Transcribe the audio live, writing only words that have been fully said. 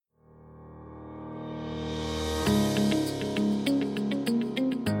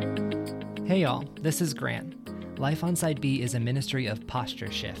Hey y'all, this is Grant. Life on Side B is a ministry of Posture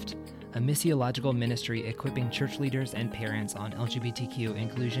Shift, a missiological ministry equipping church leaders and parents on LGBTQ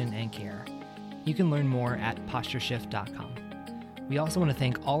inclusion and care. You can learn more at postureshift.com. We also want to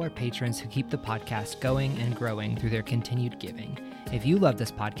thank all our patrons who keep the podcast going and growing through their continued giving. If you love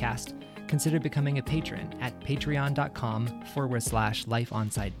this podcast, consider becoming a patron at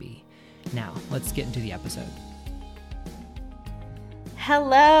patreon.com/lifeonsideb. Now, let's get into the episode.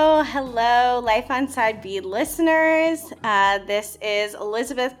 Hello, Life on Side B listeners. This is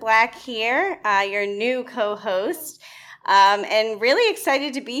Elizabeth Black here, your new co-host, and really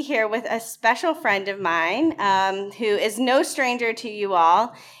excited to be here with a special friend of mine who is no stranger to you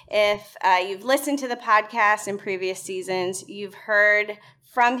all. If you've listened to the podcast in previous seasons, you've heard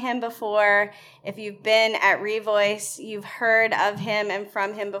from him before. If you've been at Revoice, you've heard of him and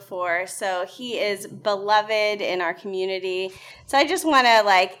from him before. So he is beloved in our community. So I just want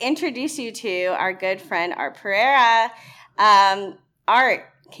to introduce you to our good friend, Art Pereira. Art,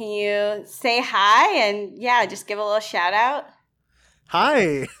 can you say hi and just give a little shout out?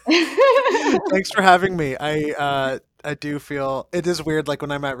 Hi. Thanks for having me. I do feel it is weird. Like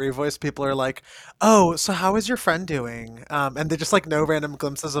when I'm at Revoice, people are like, "Oh, so how is your friend doing?" And they just know random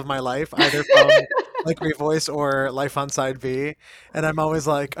glimpses of my life, either from Revoice or Life on Side B. And I'm always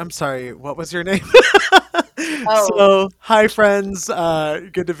like, "I'm sorry, what was your name?" So, hi friends,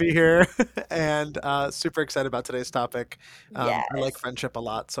 good to be here, and super excited about today's topic. Yes. I like friendship a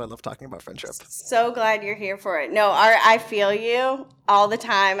lot, so I love talking about friendship. So glad you're here for it. No, Art, I feel you all the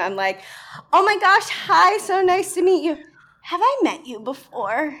time. I'm like, oh my gosh, hi, so nice to meet you. Have I met you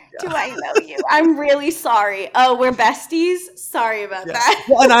before? Yeah. Do I know you? I'm really sorry. Oh, we're besties? Sorry about that.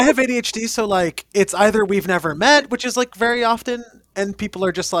 Well, and I have ADHD, so it's either we've never met, which is very often, and people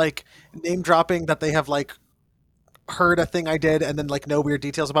are just name dropping that they have heard a thing I did and then know weird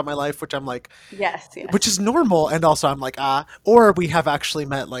details about my life, which I'm yes. Which is normal, and also I'm or we have actually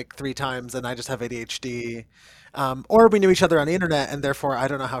met 3 times and I just have ADHD, or we knew each other on the internet and therefore I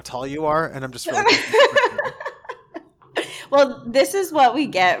don't know how tall you are and I'm just really Well, this is what we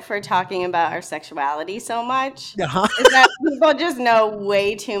get for talking about our sexuality so much. Uh-huh. Is that people just know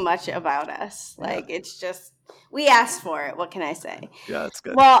way too much about us. It's just, we asked for it. What can I say? Yeah, that's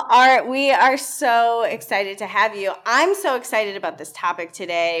good. Well, Art, we are so excited to have you. I'm so excited about this topic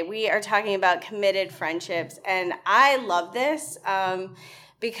today. We are talking about committed friendships, and I love this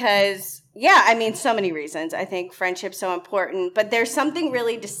because, so many reasons. I think friendship's so important, but there's something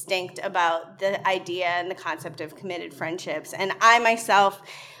really distinct about the idea and the concept of committed friendships. And I myself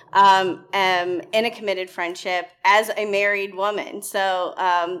am in a committed friendship as a married woman. So,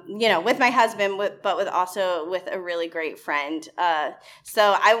 with my husband, but also with a really great friend.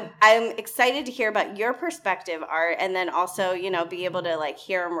 So I'm excited to hear about your perspective, Art, and then also, be able to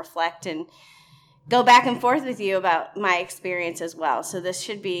hear and reflect and go back and forth with you about my experience as well. So this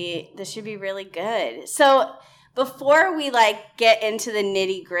should be really good. So before we get into the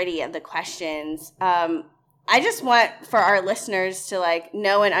nitty gritty of the questions, I just want for our listeners to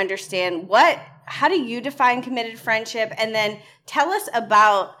know and understand how do you define committed friendship? And then tell us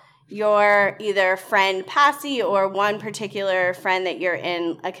about your either friend Passy or one particular friend that you're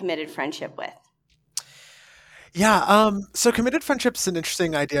in a committed friendship with. Yeah. So committed friendship's an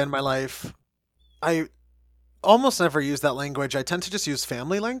interesting idea in my life. I almost never use that language. I tend to just use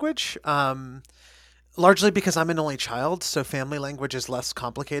family language, largely because I'm an only child. So family language is less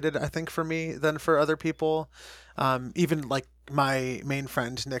complicated, I think, for me than for other people. Even my main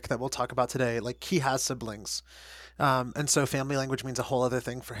friend, Nick, that we'll talk about today, he has siblings. And so family language means a whole other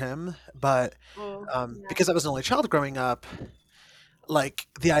thing for him. But because I was an only child growing up,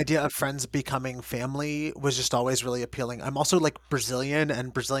 the idea of friends becoming family was just always really appealing. I'm also Brazilian,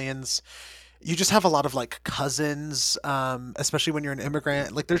 and Brazilians, you just have a lot of cousins, especially when you're an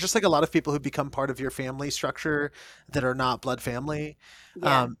immigrant. There's just a lot of people who become part of your family structure that are not blood family.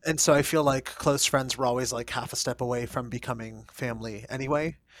 Yeah. And so I feel close friends were always half a step away from becoming family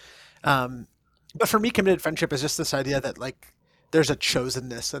anyway. But for me, committed friendship is just this idea that there's a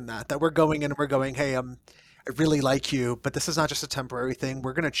chosenness in that we're going in and we're going, hey, I really like you, but this is not just a temporary thing.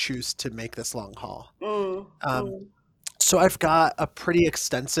 We're going to choose to make this long haul. So I've got a pretty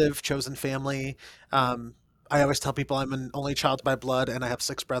extensive chosen family. I always tell people I'm an only child by blood and I have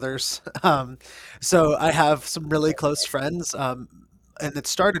 6 brothers. So I have some really close friends. And it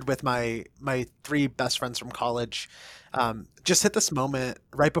started with my 3 best friends from college. Just hit this moment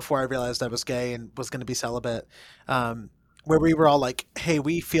right before I realized I was gay and was going to be celibate. where we were all like, hey,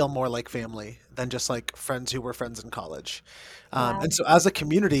 we feel more like family than just like friends who were friends in college. Wow. And so as a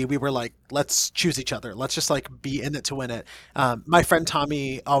community, we were like, let's choose each other. Let's just like be in it to win it. My friend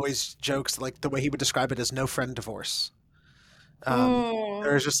Tommy always jokes like the way he would describe it is no friend divorce. Um, Mm.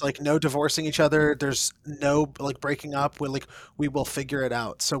 there's just like no divorcing each other. There's no like breaking up. We will figure it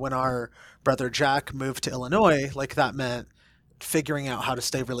out. So when our brother Jack moved to Illinois, like that meant figuring out how to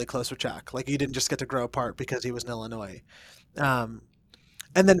stay really close with Jack. Like you didn't just get to grow apart because he was in Illinois. Um,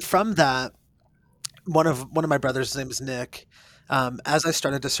 and then from that, one of my brothers, his name is Nick. As I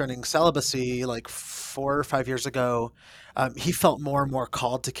started discerning celibacy, like 4 or 5 years ago, he felt more and more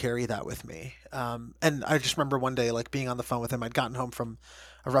called to carry that with me. And I just remember one day, like being on the phone with him. I'd gotten home from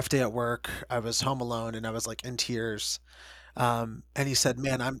a rough day at work. I was home alone, and I was like in tears. And he said,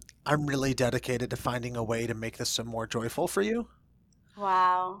 "Man, I'm really dedicated to finding a way to make this some more joyful for you."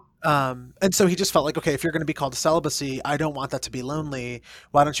 Wow. And so he just felt like, okay, if you're going to be called to celibacy, I don't want that to be lonely.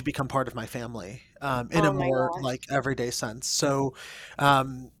 Why don't you become part of my family in a Oh my more gosh. like everyday sense? So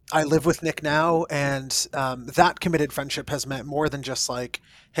I live with Nick now, and that committed friendship has meant more than just like,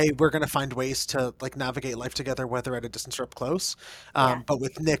 hey, we're going to find ways to like navigate life together, whether at a distance or up close. Yeah. But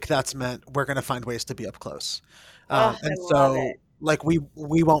with Nick, that's meant we're going to find ways to be up close. Oh, I And love so it. like we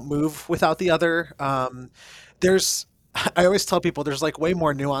won't move without the other. There's I always tell people there's like way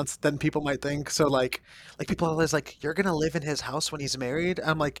more nuance than people might think. So like people are always like, you're gonna live in his house when he's married.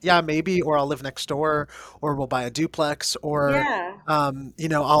 I'm like, yeah, maybe, or I'll live next door, or we'll buy a duplex, or Yeah.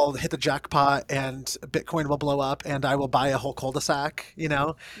 I'll hit the jackpot and Bitcoin will blow up and I will buy a whole cul-de-sac,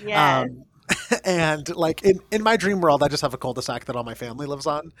 Yes. Um, and like in my dream world, I just have a cul-de-sac that all my family lives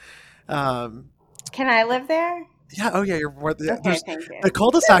on. Um, Can I live there? yeah, oh yeah, you're more. Yeah, Okay, there's thank you. the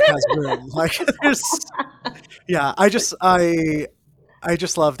cul-de-sac has room. Like there's yeah, I just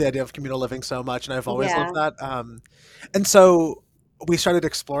love the idea of communal living so much, and I've always loved Yeah. that. And so we started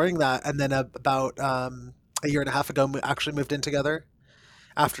exploring that, and then about a year and a half ago, we actually moved in together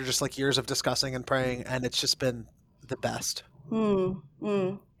after just like years of discussing and praying, and it's just been the best. Mm,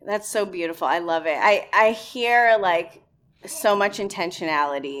 mm. That's so beautiful. I love it. I hear like so much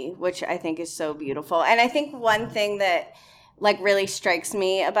intentionality, which I think is so beautiful. And I think one thing that like really strikes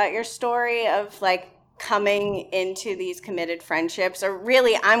me about your story of like coming into these committed friendships, or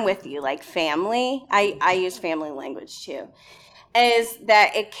really I'm with you, like family. I use family language too, is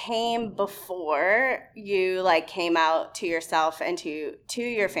that it came before you like came out to yourself and to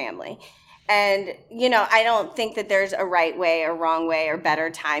your family. And I don't think that there's a right way or wrong way or better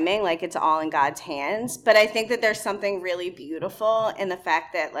timing, like it's all in God's hands, but I think that there's something really beautiful in the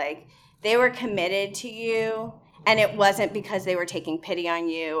fact that like they were committed to you, and it wasn't because they were taking pity on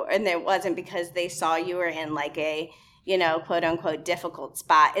you, and it wasn't because they saw you were in like a quote unquote difficult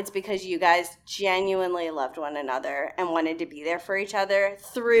spot. It's because you guys genuinely loved one another and wanted to be there for each other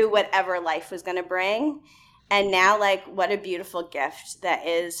through whatever life was going to bring. And now, like, what a beautiful gift that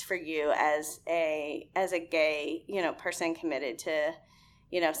is for you as a gay, person committed to,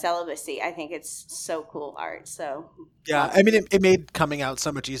 celibacy. I think it's so cool, Art. So Yeah, love I it. mean, it made coming out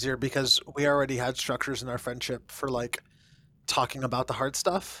so much easier because we already had structures in our friendship for like talking about the hard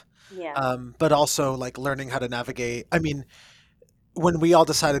stuff, Yeah. but also like learning how to navigate. I mean, when we all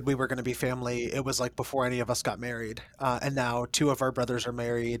decided we were going to be family, it was like before any of us got married. And now two of our brothers are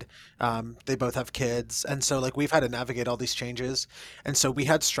married. They both have kids. And so, like, we've had to navigate all these changes. And so, we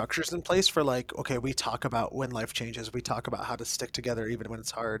had structures in place for, like, okay, we talk about when life changes. We talk about how to stick together even when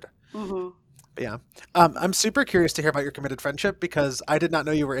it's hard. Mm-hmm. But yeah. I'm super curious to hear about your committed friendship because I did not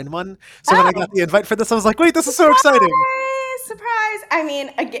know you were in one. So, when I got Oh, the invite for this, I was like, wait, this is so exciting. surprise! Surprise! I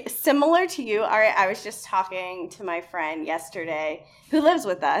mean, similar to you, Art, I was just talking to my friend yesterday who lives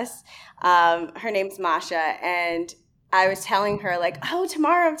with us. Her name's Masha, and I was telling her, like, oh,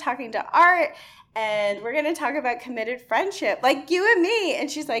 tomorrow I'm talking to Art, and we're going to talk about committed friendship, like you and me. And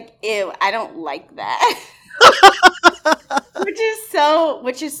she's like, ew, I don't like that. Which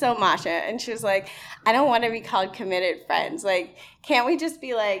is so Masha. And she was like, I don't want to be called committed friends. Like, can't we just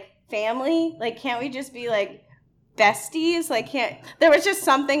be like family? Like, can't we just be like besties? Like, can't there was just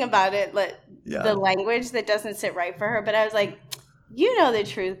something about it, like the Yeah. language that doesn't sit right for her. But I was like, you know the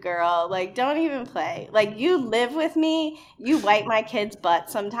truth, girl. Like, don't even play. Like, you live with me. You wipe my kid's butt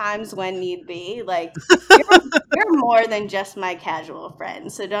sometimes when need be. Like, you're more than just my casual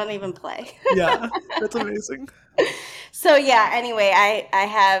friend. So don't even play. Yeah. That's amazing. So yeah, anyway, I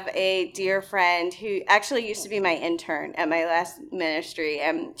have a dear friend who actually used to be my intern at my last ministry,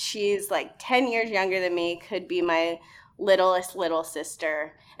 and she's like 10 years younger than me, could be my littlest little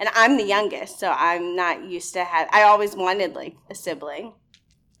sister. And I'm the youngest, so I'm not used to I always wanted like a sibling.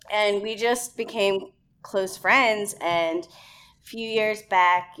 And we just became close friends. And a few years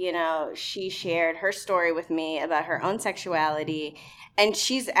back, she shared her story with me about her own sexuality. And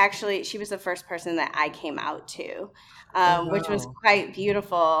she was the first person that I came out to, which was quite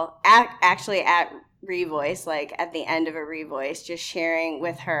beautiful. Actually at Revoice, like at the end of a Revoice, just sharing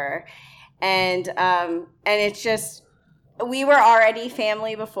with her. And it's just, we were already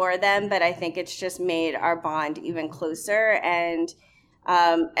family before then, but I think it's just made our bond even closer. And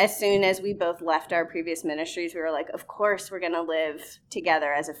as soon as we both left our previous ministries, we were like, of course we're going to live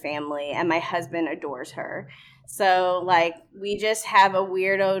together as a family. And my husband adores her. So like, we just have a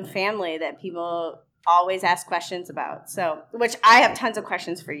weirdo family that people always ask questions about. So, which I have tons of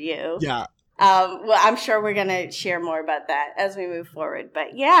questions for you. Yeah. Well, I'm sure we're going to share more about that as we move forward.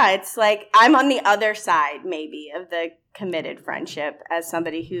 But yeah, it's like I'm on the other side maybe of the committed friendship as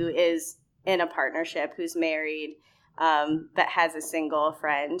somebody who is in a partnership, who's married, but has a single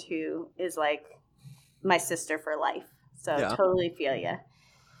friend who is like my sister for life. So Totally feel you.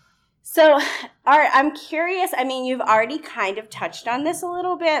 So, Art, I'm curious. I mean, you've already kind of touched on this a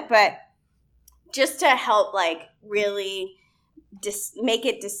little bit, but just to help like really make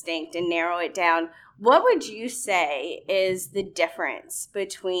it distinct and narrow it down, what would you say is the difference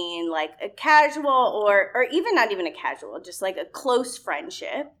between like a casual or even not even a casual, just like a close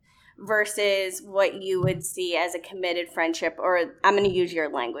friendship versus what you would see as a committed friendship, or I'm going to use your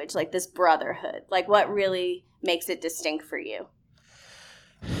language, like this brotherhood? Like what really makes it distinct for you?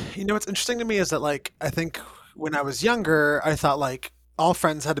 What's interesting to me is that like, I think when I was younger, I thought like all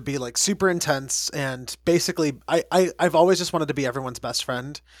friends had to be like super intense, and basically I've always just wanted to be everyone's best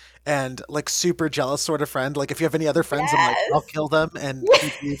friend and like super jealous sort of friend. Like if you have any other friends, I'm like, I'll kill them and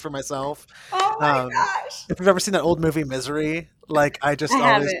keep you for myself. Oh my gosh. If you've ever seen that old movie Misery, like I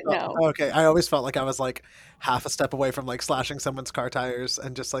always felt like I was like half a step away from like slashing someone's car tires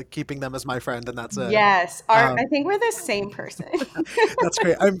and just like keeping them as my friend, and that's it. Yes. I think we're the same person. That's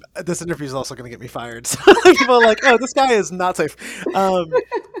great. This interview is also going to get me fired. So people are like, oh, this guy is not safe.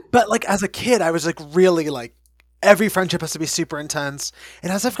 But like as a kid, I was like really like every friendship has to be super intense.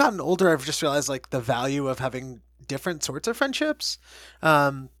 And as I've gotten older, I've just realized like the value of having different sorts of friendships.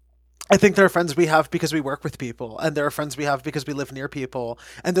 I think there are friends we have because we work with people, and there are friends we have because we live near people.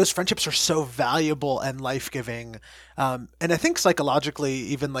 And those friendships are so valuable and life-giving. And I think psychologically,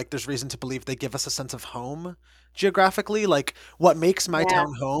 even like there's reason to believe they give us a sense of home geographically. Like what makes my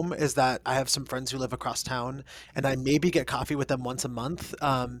town home is that I have some friends who live across town, and I maybe get coffee with them once a month.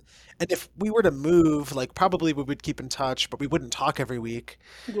 And if we were to move, like probably we would keep in touch, but we wouldn't talk every week.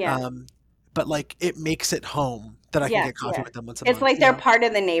 Yeah. But like it makes it home that I can get coffee with them once a month. It's like they're part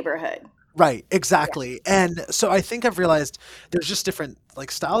of the neighborhood. Right, exactly. Yeah. And so I think I've realized there's just different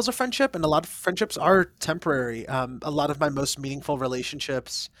like styles of friendship, and a lot of friendships are temporary. A lot of my most meaningful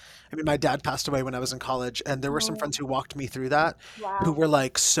relationships, I mean, my dad passed away when I was in college, and there were some friends who walked me through that, who were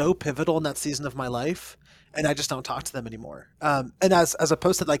like so pivotal in that season of my life, and I just don't talk to them anymore. And as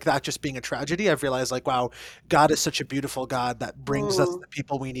opposed to like that just being a tragedy, I've realized like, wow, God is such a beautiful God that brings us the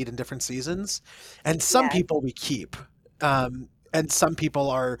people we need in different seasons. And some people we keep. And some people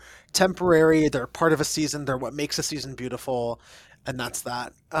are temporary. They're part of a season. They're what makes a season beautiful. And that's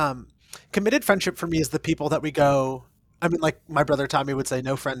that. Committed friendship for me is the people that we go, I mean, like my brother Tommy would say,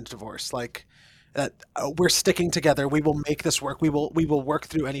 no friend divorce. Like that we're sticking together. We will make this work. We will work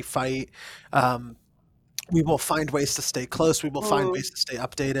through any fight. We will find ways to stay close. We will find ways to stay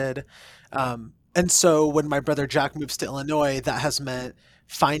updated. And so when my brother Jack moves to Illinois, that has meant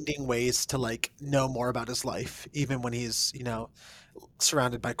finding ways to like know more about his life, even when he's,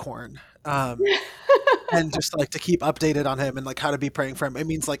 surrounded by corn. And just like to keep updated on him and like how to be praying for him. It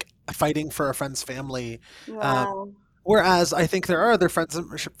means like fighting for a friend's family. Wow. Whereas I think there are other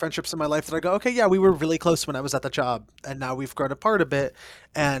friendships in my life that I go, okay, yeah, we were really close when I was at the job, and now we've grown apart a bit.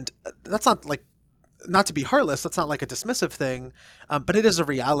 And that's not like, not to be heartless, that's not like a dismissive thing, but it is a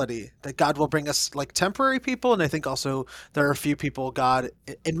reality that God will bring us like temporary people. And I think also there are a few people God,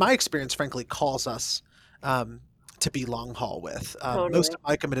 in my experience, frankly, calls us to be long haul with. Totally. Most of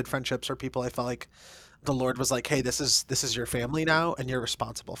my committed friendships are people I felt like the Lord was like, hey, this is your family now, and you're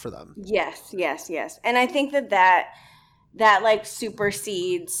responsible for them. Yes. And I think that like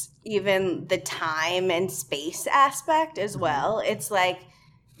supersedes even the time and space aspect as well. It's like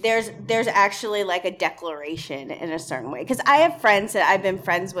there's actually like a declaration in a certain way. Because I have friends that I've been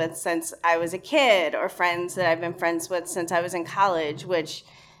friends with since I was a kid, or friends that I've been friends with since I was in college, which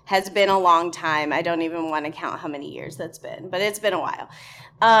has been a long time. I don't even want to count how many years that's been, but it's been a while.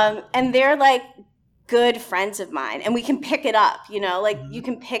 And they're like good friends of mine, and we can pick it up, like you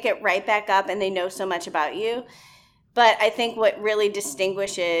can pick it right back up, and they know so much about you. But I think what really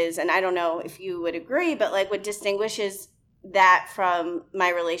distinguishes, and I don't know if you would agree, but like what distinguishes that from my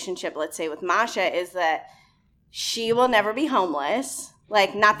relationship, let's say with Masha, is that she will never be homeless.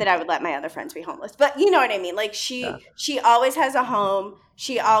 Like, not that I would let my other friends be homeless, but you know what I mean? Like, she always has a home.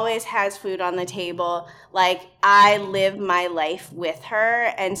 She always has food on the table. Like, I live my life with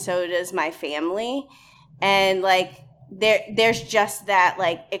her, and so does my family. And like, there's just that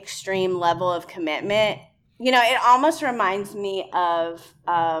like extreme level of commitment. You know, it almost reminds me of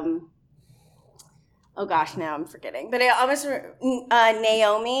oh gosh, now I'm forgetting. But it almost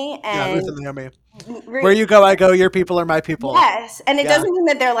Naomi and Ruth and Naomi. Where you go, I go. Your people are my people. Yes, and it doesn't mean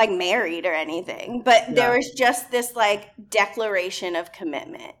that they're like married or anything, but there was just this like declaration of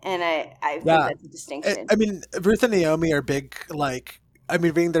commitment, and I think that's a distinction. I mean, Ruth and Naomi are big. Like, I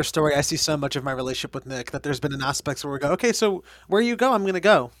mean, reading their story, I see so much of my relationship with Nick that there's been an aspects where we go, okay, so where you go, I'm going to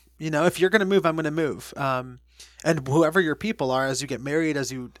go. You know, if you're going to move, I'm going to move. And whoever your people are, as you get married,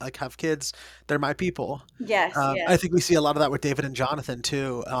 as you like have kids, they're my people. Yes, I think we see a lot of that with David and Jonathan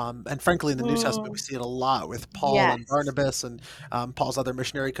too. And frankly, in the New Testament, we see it a lot with Paul and Barnabas and Paul's other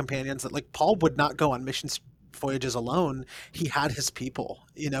missionary companions. That like Paul would not go on missions voyages alone. He had his people.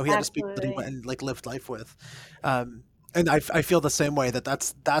 You know, he had his people that he went and like lived life with. And I feel the same way.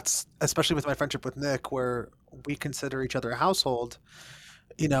 That's especially with my friendship with Nick, where we consider each other a household.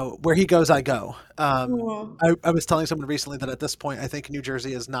 You know, where he goes, I go. I was telling someone recently that at this point, I think New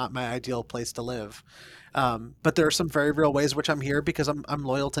Jersey is not my ideal place to live. But there are some very real ways which I'm here because I'm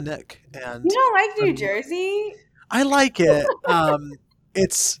loyal to Nick. And you don't like New Jersey? I like it.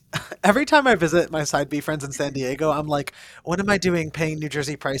 It's every time I visit my side B friends in San Diego, I'm like, what am I doing paying New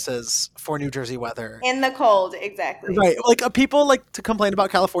Jersey prices for New Jersey weather? In the cold, exactly. Right. Like people like to complain about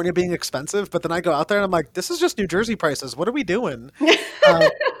California being expensive, but then I go out there and I'm like, this is just New Jersey prices. What are we doing?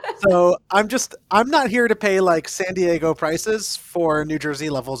 So I'm not here to pay like San Diego prices for New Jersey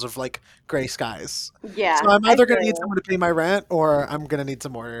levels of like gray skies. Yeah. So I'm either going to need someone to pay my rent or I'm going to need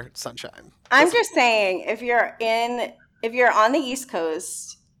some more sunshine. I'm just saying, if you're on the East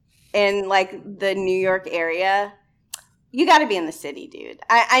Coast in like the New York area, you got to be in the city, dude.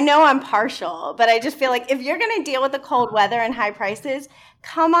 I know I'm partial, but I just feel like if you're going to deal with the cold weather and high prices,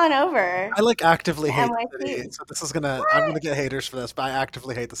 come on over. I like actively hate the city, so this is I'm gonna get haters for this, but I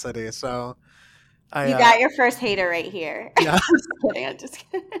actively hate the city. So you got your first hater right here. Yeah. I'm just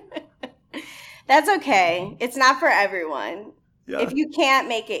kidding. That's okay. It's not for everyone. Yeah. If you can't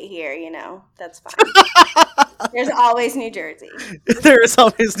make it here, you know, that's fine. There's always New Jersey. There is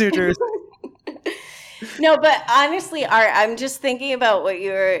always New Jersey. No, but honestly, Art, I'm just thinking about what you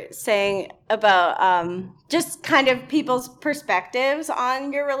were saying about just kind of people's perspectives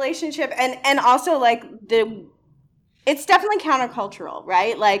on your relationship, and also like it's definitely countercultural,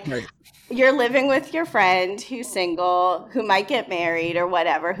 right? Like you're living with your friend who's single, who might get married or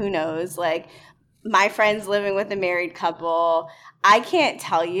whatever, who knows? Like my friend's living with a married couple. I can't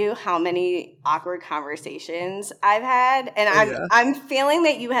tell you how many awkward conversations I've had, and I'm feeling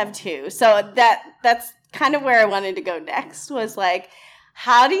that you have too. So that's kind of where I wanted to go next, was like,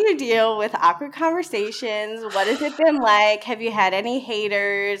 how do you deal with awkward conversations? What has it been like? Have you had any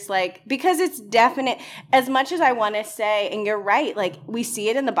haters? Like, because it's definite, as much as I want to say, and you're right, like we see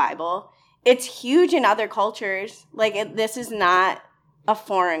it in the Bible. It's huge in other cultures. Like this is not a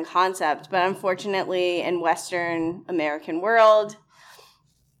foreign concept, but unfortunately in Western American world,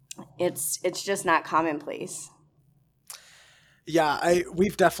 it's just not commonplace. Yeah,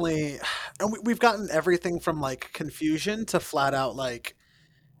 we've definitely, and we've gotten everything from like confusion to flat out like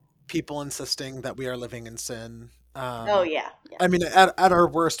people insisting that we are living in sin. Yeah. I mean, at our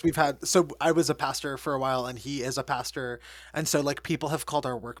worst, so I was a pastor for a while and he is a pastor. And so like people have called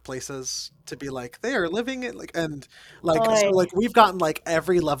our workplaces to be like, they are living it like, and like, so like we've gotten like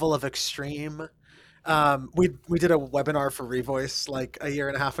every level of extreme. We did a webinar for Revoice like a year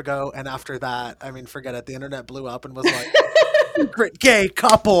and a half ago. And after that, I mean, forget it. The internet blew up and was like, secret gay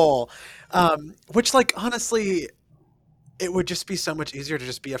couple, which like, honestly, it would just be so much easier to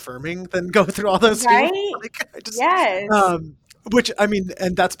just be affirming than go through all those right? Yes. Which, I mean,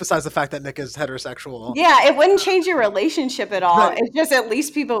 and that's besides the fact that Nick is heterosexual. Yeah, it wouldn't change your relationship at all. Right. It's just at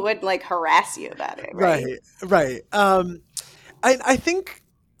least people would like harass you about it. Right. I think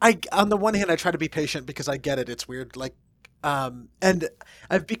on the one hand, I try to be patient because I get it. It's weird. Like, and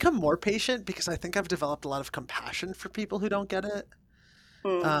I've become more patient because I think I've developed a lot of compassion for people who don't get it.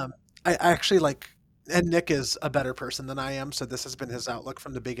 I actually like, and Nick is a better person than I am, so this has been his outlook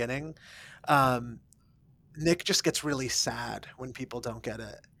from the beginning. Nick just gets really sad when people don't get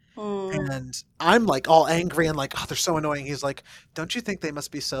it. And I'm like all angry and like, oh, they're so annoying. He's like, don't you think they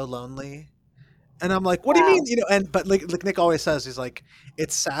must be so lonely? And I'm like, what do you mean? Wow. You know, and but like Nick always says, he's like,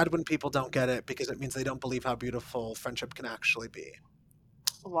 it's sad when people don't get it because it means they don't believe how beautiful friendship can actually be.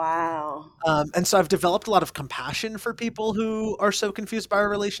 Wow. And so I've developed a lot of compassion for people who are so confused by our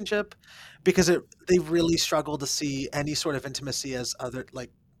relationship because they really struggle to see any sort of intimacy as other,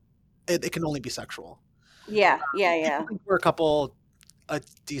 like, it can only be sexual. Yeah. Yeah. People Yeah. think we're a couple a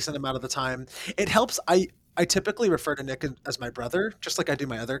decent amount of the time. It helps. I typically refer to Nick as my brother, just like I do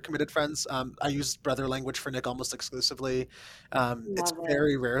my other committed friends. I use brother language for Nick almost exclusively. It's Love it.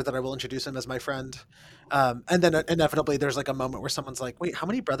 very rare that I will introduce him as my friend. And then inevitably, there's like a moment where someone's like, "Wait, how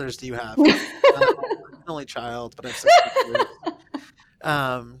many brothers do you have?" I'm an only child, but I have 6 sisters.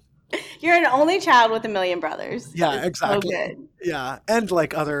 Um, You're an only child with a million brothers. yeah, It's so exactly. good. Yeah, and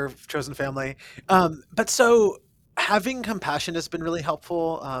like other chosen family. But so having compassion has been really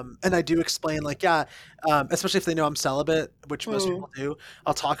helpful. And I do explain, like, yeah, especially if they know I'm celibate, which most Mm, people do.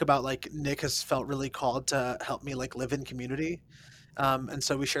 I'll talk about like Nick has felt really called to help me like live in community, and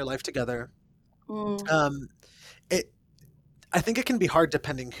so we share life together. mm, Um, it I think it can be hard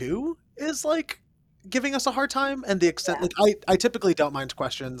depending who is like giving us a hard time and the extent. yeah. Like I typically don't mind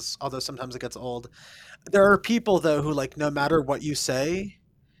questions, although sometimes it gets old. There are people though who like no matter what you say,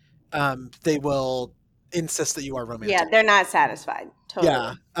 they will insist that you are Yeah. romantic. They're not satisfied. Yeah.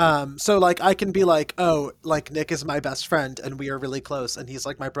 Totally. So like I can be like, oh, like Nick is my best friend and we are really close and he's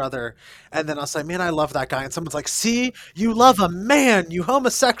like my brother. And then I'll say, man, I love that guy. And someone's like, see, you love a man, you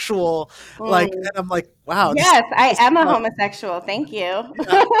homosexual. Like, Mm. and I'm like, wow, Yes, I this is am a not, homosexual. Thank you.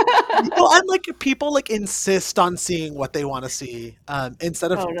 yeah. Well, I'm like people like insist on seeing what they want to see,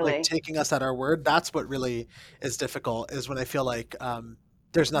 instead of like Totally. taking us at our word. That's what really is difficult is when I feel like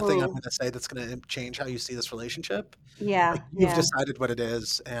there's nothing I'm Mm. going to say that's going to change how you see this relationship. Yeah. Like you've Yeah. decided what it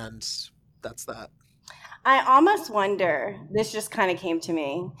is, and that's that. I almost wonder, this just kind of came to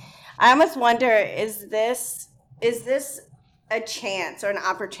me. I almost wonder, is this a chance or an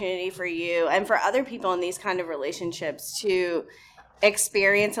opportunity for you and for other people in these kind of relationships to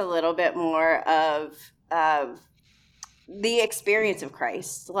experience a little bit more of the experience of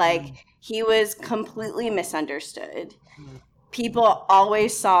Christ? Like Mm, he was completely misunderstood. mm, People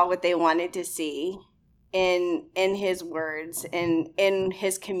always saw what they wanted to see in his words, in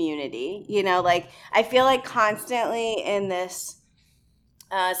his community, like I feel like constantly in this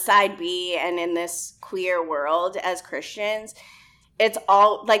side B and in this queer world as Christians, it's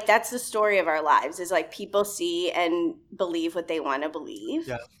all like that's the story of our lives, is like people see and believe what they want to believe.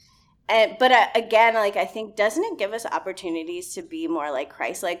 yeah, But again, like I think, doesn't it give us opportunities to be more like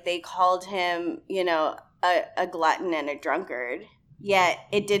Christ? Like they called him, a glutton and a drunkard, yet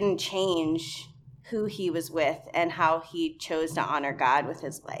it didn't change who he was with and how he chose to honor God with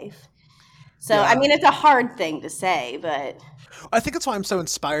his life. So, I yeah. mean, it's a hard thing to say, but I think that's why I'm so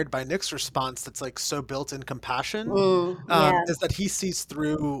inspired by Nick's response. That's like so built in compassion, yeah, is that he sees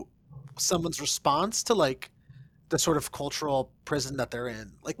through someone's response to like the sort of cultural prison that they're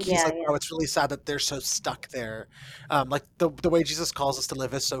in. Like he's yeah, like, yeah. wow, it's really sad that they're so stuck there. Like the way Jesus calls us to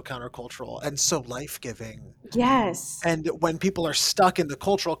live is so countercultural and so life giving. Yes. And when people are stuck in the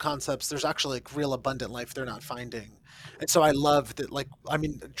cultural concepts, there's actually like real abundant life they're not finding. And so I love that, like, I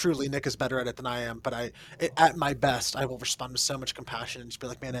mean, truly, Nick is better at it than I am, but at my best, I will respond with so much compassion and just be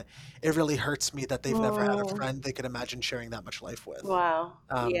like, man, it really hurts me that they've never had a Mm, friend they could imagine sharing that much life with. wow.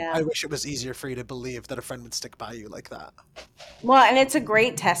 I Yeah. wish it was easier for you to believe that a friend would stick by you like that. Well, and it's a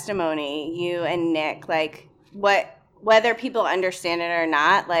great testimony, you and Nick, like whether people understand it or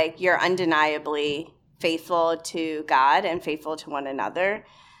not, like you're undeniably faithful to God and faithful to one another.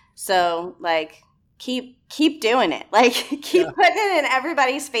 So, like keep doing it. Like keep Yeah. putting it in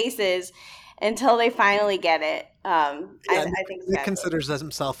everybody's faces until they finally get it. Yeah, I think it's Nick fabulous. considers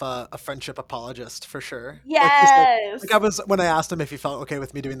himself a friendship apologist for sure. Like he's like I Yes. was when I asked him if he felt okay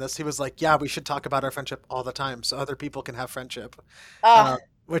with me doing this, he was like, "Yeah, we should talk about our friendship all the time, so other people can have friendship," Oh,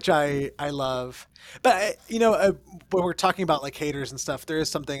 which I love. But when we're talking about like haters and stuff, there is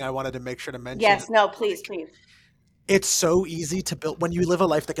something I wanted to make sure to mention. yes. No, please, please. It's so easy to build when you live a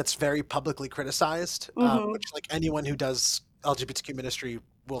life that gets very publicly criticized, Mm-hmm. which like anyone who does LGBTQ ministry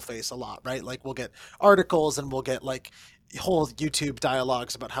will face a lot, right? Like we'll get articles and we'll get like whole YouTube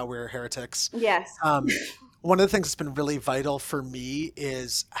dialogues about how we're heretics. Yes. Um, one of the things that's been really vital for me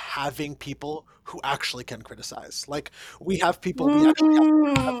is having people who actually can criticize. Like we have people we actually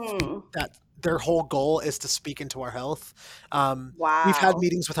have Mm. that their whole goal is to speak into our health. We've had Wow.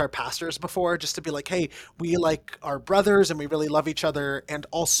 meetings with our pastors before just to be like, hey, we like our brothers and we really love each other. And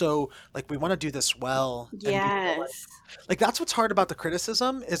also like, we want to do this well. And we feel Yes. like that's what's hard about the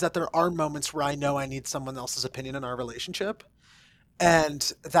criticism is that there are moments where I know I need someone else's opinion in our relationship.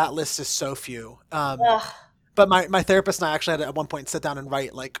 And that list is so few. Ugh. But my therapist and I actually had to at one point sit down and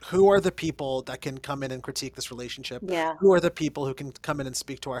write, like, who are the people that can come in and critique this relationship? Yeah. Who are the people who can come in and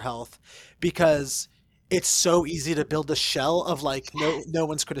speak to our health? Because it's so easy to build a shell of like, no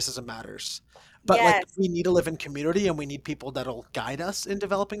one's criticism matters. But like, Yes. we need to live in community, and we need people that'll guide us in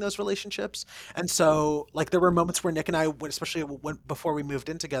developing those relationships. And so like, there were moments where Nick and I would, especially before we moved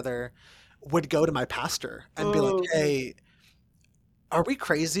in together, would go to my pastor and be like, Mm. hey, are we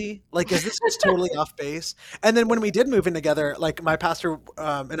crazy? Like, is this just totally off base? And then when we did move in together, like my pastor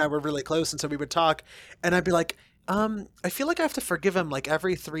and I were really close, and so we would talk, and I'd be like, I feel like I have to forgive him like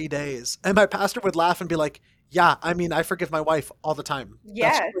every 3 days. And my pastor would laugh and be like, yeah, I mean, I forgive my wife all the time.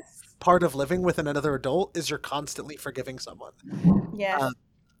 Yes. That's part of living with another adult, is you're constantly forgiving someone. Yes.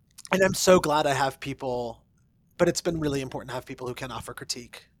 And I'm so glad I have people, but it's been really important to have people who can offer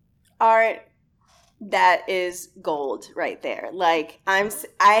critique. Art, that is gold right there. Like, I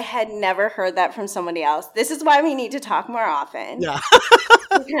had never heard that from somebody else. This is why we need to talk more often. Yeah.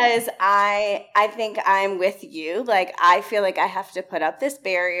 Because I think I'm with you. Like, I feel like I have to put up this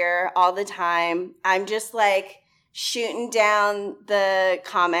barrier all the time. I'm just like shooting down the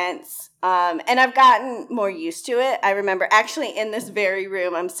comments. And I've gotten more used to it. I remember actually in this very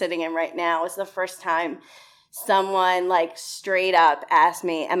room I'm sitting in right now was the first time someone like straight up asked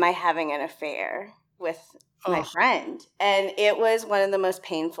me, am I having an affair with my friend? And it was one of the most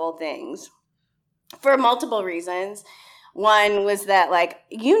painful things for multiple reasons. One was that, like,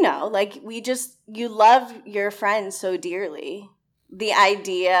 like you love your friend so dearly. The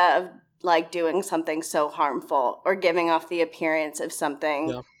idea of like doing something so harmful or giving off the appearance of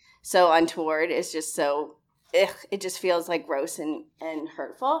something so untoward is just so, it just feels like gross and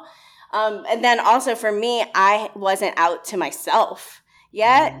hurtful. And then also for me, I wasn't out to myself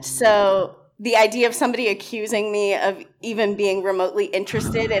yet. So the idea of somebody accusing me of even being remotely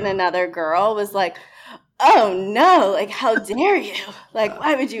interested in another girl was like, oh no, like, how dare you? Like,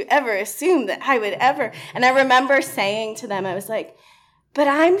 why would you ever assume that I would ever? And I remember saying to them, I was like, but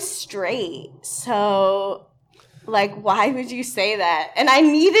I'm straight. So like, why would you say that? And I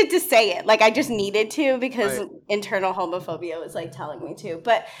needed to say it. Like, I just needed to because internal homophobia was like telling me to.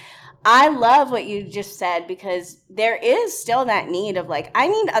 But I love what you just said, because there is still that need of like, I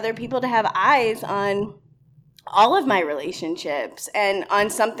need other people to have eyes on all of my relationships and on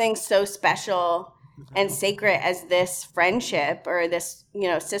something so special and sacred as this friendship or this,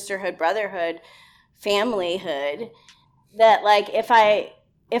 sisterhood, brotherhood, familyhood, that like, if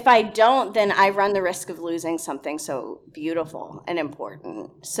I don't, then I run the risk of losing something so beautiful and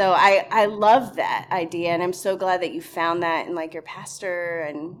important. So I love that idea, and I'm so glad that you found that in like your pastor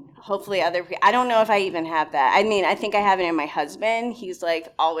and hopefully other people. I don't know if I even have that. I mean, I think I have it in my husband. He's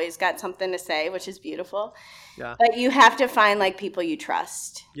like always got something to say, which is beautiful. Yeah. But you have to find like people you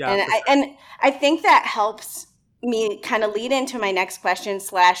trust. Yeah. And I think that helps me kind of lead into my next question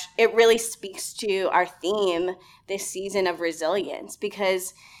 / it really speaks to our theme this season of resilience,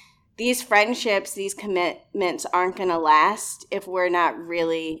 because these friendships, these commitments aren't going to last if we're not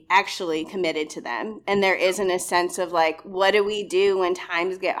really actually committed to them. And there isn't a sense of like, what do we do when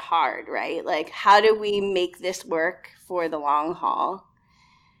times get hard, right? Like, how do we make this work for the long haul?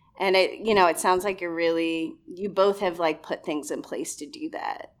 And it sounds like you both have like put things in place to do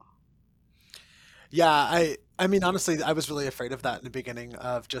that. Yeah, I mean, honestly, I was really afraid of that in the beginning,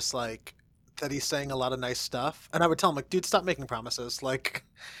 of just like that he's saying a lot of nice stuff. And I would tell him like, dude, stop making promises. Like,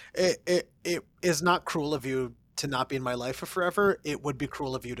 it is not cruel of you to not be in my life for forever. It would be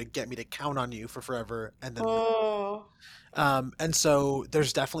cruel of you to get me to count on you for forever. And then, and so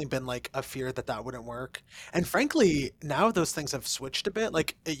there's definitely been like a fear that wouldn't work. And frankly, now those things have switched a bit.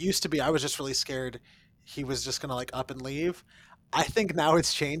 Like, it used to be, I was just really scared he was just going to like up and leave. I think now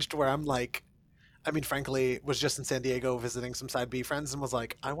it's changed where I'm like, I mean, frankly, was just in San Diego visiting some Side B friends and was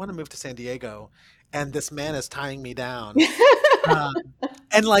like, I want to move to San Diego, and this man is tying me down.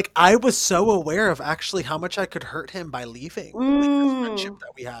 And like, I was so aware of actually how much I could hurt him by leaving like, this friendship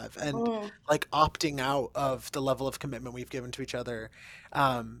that we have, and like opting out of the level of commitment we've given to each other.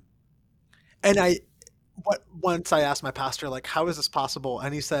 And once I asked my pastor, like, how is this possible?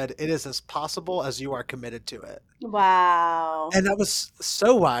 And he said, it is as possible as you are committed to it. Wow. And that was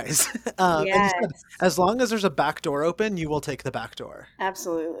so wise. And he said, as long as there's a back door open, you will take the back door.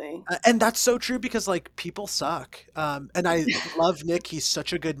 Absolutely. And that's so true, because like, people suck. And I love Nick. He's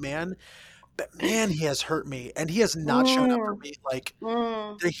such a good man. But man, he has hurt me, and he has not shown up for me. Like,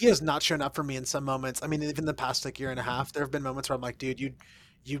 he has not shown up for me in some moments. I mean, even the past like year and a half, there have been moments where I'm like, dude,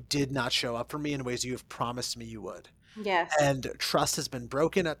 you did not show up for me in ways you have promised me you would. Yes. And trust has been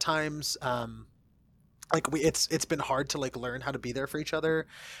broken at times. Like it's been hard to like learn how to be there for each other,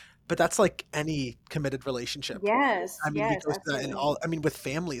 but that's like any committed relationship. Yes, I mean, we yes, go through that in absolutely. all, I mean, with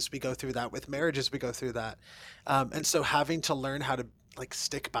families, we go through that, with marriages, we go through that. And so having to learn how to like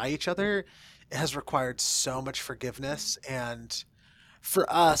stick by each other has required so much forgiveness. And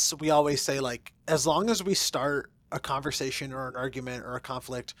for us, we always say, like, as long as we start a conversation or an argument or a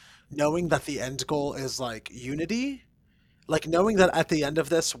conflict, knowing that the end goal is like unity, like knowing that at the end of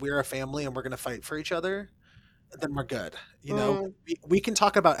this, we're a family and we're going to fight for each other, then we're good. You know, Mm, we can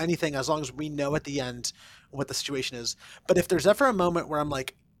talk about anything as long as we know at the end what the situation is. But if there's ever a moment where I'm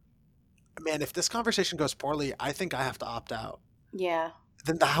like, man, if this conversation goes poorly, I think I have to opt out, yeah.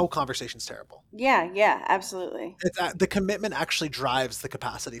 then the whole conversation's terrible. Yeah, yeah, absolutely. The commitment actually drives the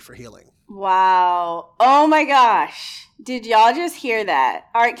capacity for healing. Wow. Oh my gosh. Did y'all just hear that?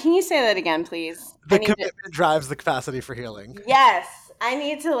 Art, can you say that again, please? I The need to, commitment drives the capacity for healing. yes, I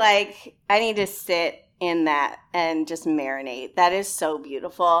need to sit in that and just marinate. That is so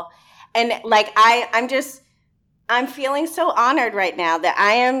beautiful. And like, I'm feeling so honored right now that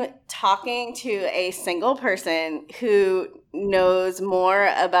I am talking to a single person who knows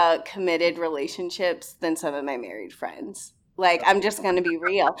more about committed relationships than some of my married friends. Like, I'm just going to be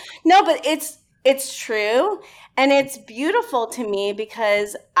real. No, but it's true, and it's beautiful to me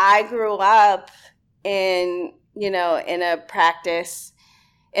because I grew up in, in a practice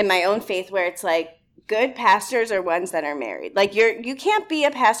in my own faith where it's like good pastors are ones that are married. Like you can't be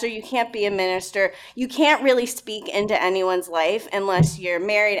a pastor, you can't be a minister, you can't really speak into anyone's life unless you're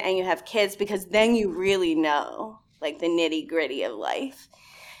married and you have kids, because then you really know like the nitty-gritty of life.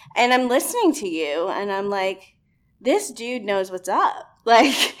 And I'm listening to you and I'm like, this dude knows what's up.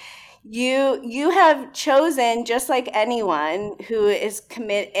 Like you have chosen, just like anyone who is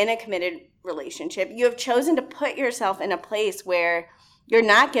in a committed relationship, you have chosen to put yourself in a place where you're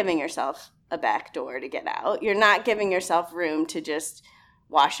not giving yourself a back door to get out. You're not giving yourself room to just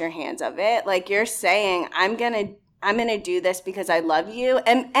wash your hands of it. Like you're saying, I'm going to do this because I love you,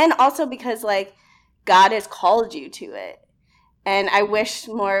 and also because like God has called you to it. And I wish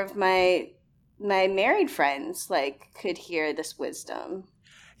more of my married friends like could hear this wisdom.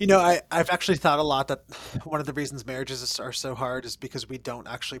 You know, I've actually thought a lot that one of the reasons marriages are so hard is because we don't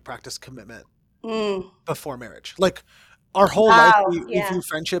actually practice commitment Mm. before marriage. Like our whole life, Wow. we Yeah. view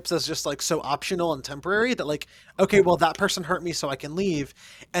friendships as just like so optional and temporary that like, okay, well that person hurt me so I can leave.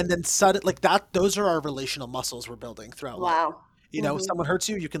 And then sudden like that, those are our relational muscles we're building throughout life. Wow. You know, Hmm. someone hurts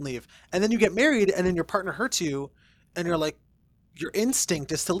you, you can leave. And then you get married and then your partner hurts you and you're like, your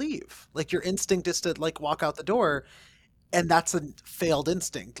instinct is to leave. Like your instinct is to like walk out the door. And that's a failed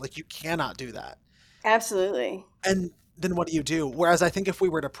instinct. Like you cannot do that. Absolutely. And then what do you do? Whereas I think if we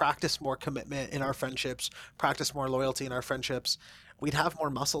were to practice more commitment in our friendships, practice more loyalty in our friendships, we'd have more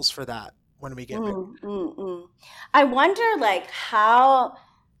muscles for that when we get married. I wonder like how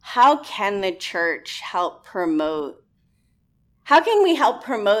can the church help promote, how can we help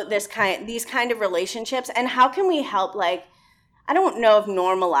promote these kind of relationships, and how can we help, like, I don't know if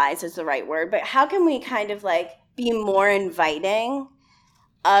normalize is the right word, but how can we kind of like be more inviting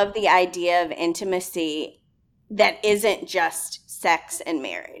of the idea of intimacy that isn't just sex and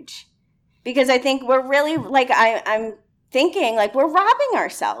marriage? Because I think we're really like I'm thinking like we're robbing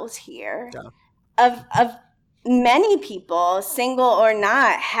ourselves here Yeah. of many people, single or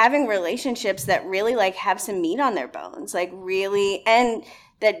not, having relationships that really like have some meat on their bones, like really, and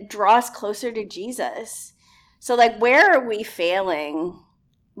that draw us closer to Jesus. So like where are we failing?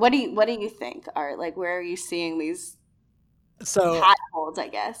 What do you think, Art? Like where are you seeing these So potholes, I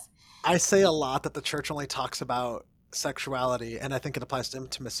guess? I say a lot that the church only talks about sexuality, and I think it applies to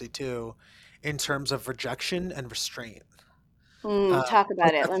intimacy too, in terms of rejection and restraint. Talk about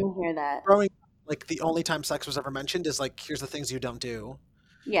Like it. that's Let me hear that. growing up, like the only time sex was ever mentioned is like, here's the things you don't do.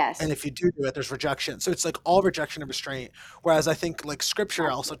 Yes. And if you do it, there's rejection. So it's like all rejection and restraint. Whereas I think like scripture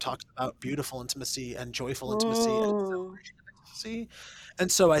also talks about beautiful intimacy and joyful intimacy and Mm, intimacy.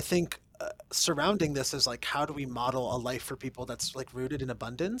 And so I think surrounding this is like, how do we model a life for people that's like rooted in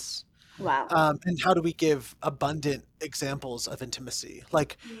abundance? wow. And how do we give abundant examples of intimacy?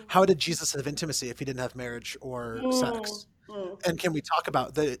 Like, how did Jesus have intimacy if he didn't have marriage or Mm, sex? mm, And can we talk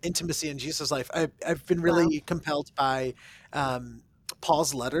about the intimacy in Jesus' life? I've been wow. really compelled by um,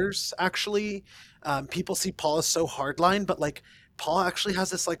 Paul's letters, actually. People see Paul as so hardline, but like Paul actually has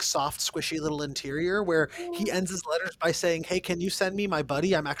this like soft, squishy little interior where he ends his letters by saying, hey, can you send me my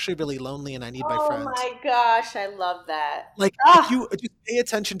buddy? I'm actually really lonely and I need my Oh friend. my gosh, I love that. Like, if Oh, you just pay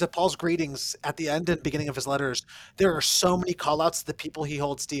attention to Paul's greetings at the end and beginning of his letters, there are so many call outs to the people he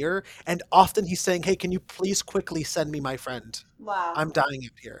holds dear. And often he's saying, hey, can you please quickly send me my friend? Wow. I'm dying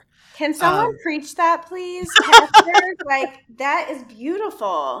up here. Can someone preach that, please, Pastor? Like, that is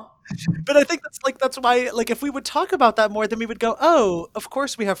beautiful. But I think that's why, like, if we would talk about that more, then we would go, oh, of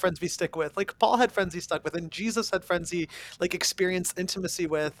course we have friends we stick with. Like, Paul had friends he stuck with, and Jesus had friends he, like, experienced intimacy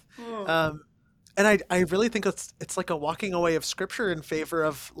with. And I really think it's like a walking away of Scripture in favor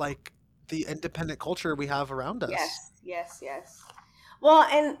of, like, the independent culture we have around us. Yes. Well,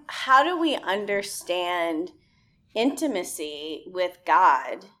 and how do we understand intimacy with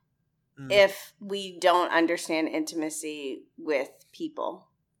God if we don't understand intimacy with people?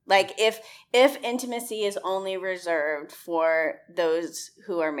 Like, if intimacy is only reserved for those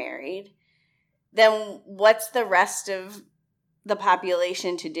who are married, then what's the rest of the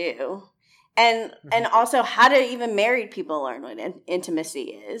population to do? And also, how do even married people learn what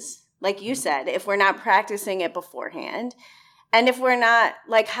intimacy is? Like you said, if we're not practicing it beforehand, and if we're not,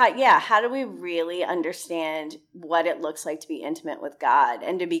 like, how do we really understand what it looks like to be intimate with God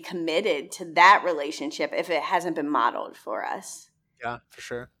and to be committed to that relationship if it hasn't been modeled for us? Yeah, for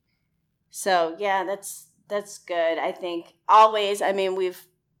sure. So, yeah, that's good. I think always, I mean,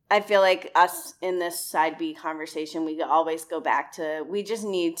 I feel like us in this side B conversation, we always go back to, we just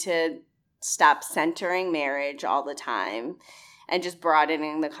need to stop centering marriage all the time and just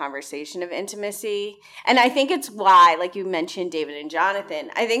broadening the conversation of intimacy. And I think it's why, like you mentioned, David and Jonathan,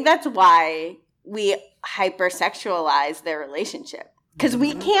 I think that's why we hypersexualize their relationship. Because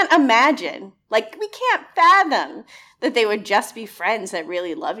we can't imagine, like, we can't fathom that they would just be friends that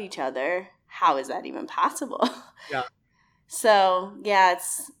really love each other. How is that even possible? Yeah. So, yeah,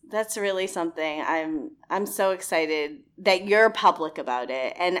 that's really something. I'm so excited that you're public about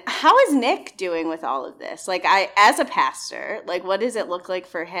it. And how is Nick doing with all of this? Like, as a pastor, like, what does it look like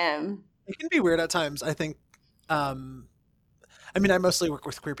for him? It can be weird at times. I think, I mean, I mostly work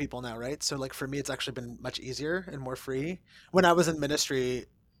with queer people now, right? So, like, for me, it's actually been much easier and more free. When I was in ministry,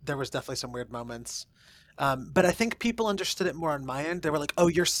 there was definitely some weird moments. But I think people understood it more on my end. They were like, oh,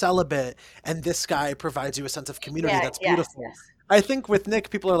 you're celibate, and this guy provides you a sense of community. That's beautiful. Yes. I think with Nick,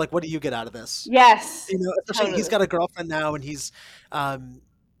 people are like, what do you get out of this? Yes. You know, especially totally. He's got a girlfriend now, and he's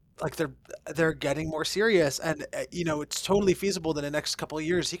like they're getting more serious, and you know, it's totally feasible that in the next couple of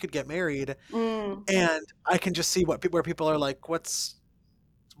years he could get married. And I can just see where people are like,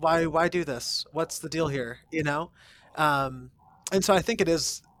 why do this? What's the deal here? You know? And so I think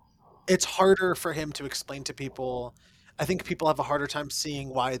it's harder for him to explain to people. I think people have a harder time seeing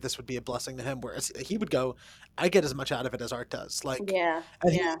why this would be a blessing to him, whereas he would go, I get as much out of it as Art does. Like,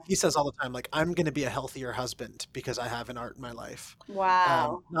 he says all the time, like, I'm going to be a healthier husband because I have an Art in my life.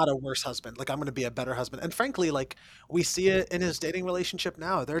 Wow. Not a worse husband. Like, I'm going to be a better husband. And frankly, like, we see it in his dating relationship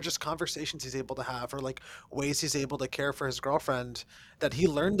now. There are just conversations he's able to have, or like ways he's able to care for his girlfriend, that he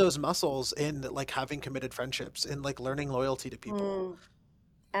learned those muscles in, like, having committed friendships, in, like, learning loyalty to people.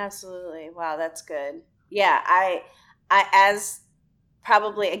 Absolutely. Wow, that's good. Yeah, I as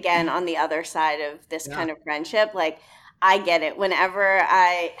probably, again, on the other side of this kind of friendship, like, I get it. Whenever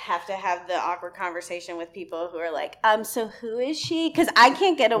I have to have the awkward conversation with people who are like, so who is she? Because I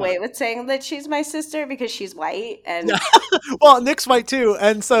can't get away with saying that she's my sister because she's white. And well, Nick's white too.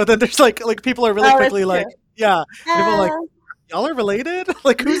 And so then there's like people are really quickly like, people are like, y'all are related?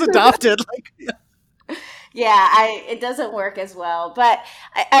 Like, who's adopted? Like, it doesn't work as well, but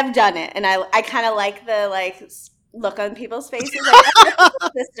I've done it, and I kind of like the, like, look on people's faces, like,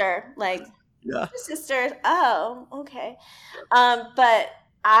 sister, like, sister. Oh, okay. But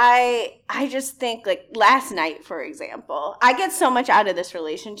I just think, like, last night, for example, I get so much out of this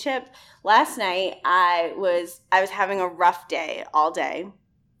relationship. Last night, I was having a rough day all day,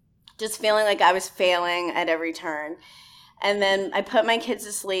 just feeling like I was failing at every turn, and then I put my kids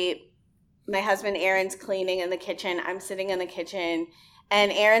to sleep. My husband Aaron's cleaning in the kitchen. I'm sitting in the kitchen,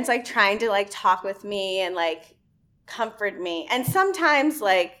 and Aaron's, like, trying to, like, talk with me and, like, comfort me. And sometimes,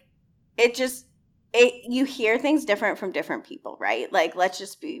 like, you hear things different from different people, right? Like, let's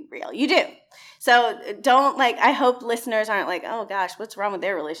just be real. You do. So don't, like, I hope listeners aren't like, oh gosh, what's wrong with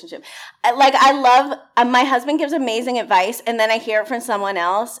their relationship? Like, I love, my husband gives amazing advice, and then I hear it from someone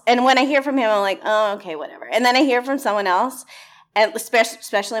else. And when I hear from him, I'm like, oh, okay, whatever. And then I hear from someone else, and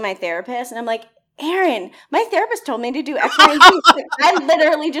especially my therapist, and I'm like, Aaron, my therapist told me to do X, Y, and Z. I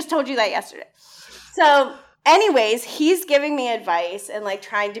literally just told you that yesterday. So anyways, he's giving me advice and, like,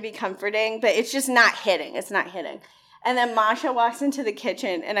 trying to be comforting, but it's just not hitting. It's not hitting. And then Masha walks into the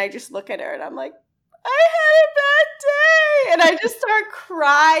kitchen, and I just look at her, and I'm like, I had a bad day. And I just start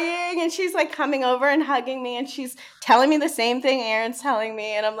crying, and she's, like, coming over and hugging me, and she's telling me the same thing Aaron's telling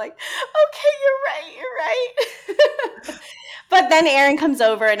me. And I'm like, okay, you're right. But then Aaron comes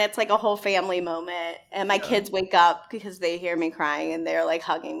over and it's like a whole family moment. And my Yeah. kids wake up because they hear me crying and they're like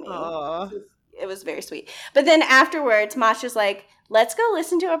hugging me. Aw. It was very sweet. But then afterwards, Masha's like, let's go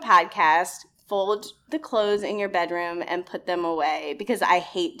listen to a podcast, fold the clothes in your bedroom and put them away because I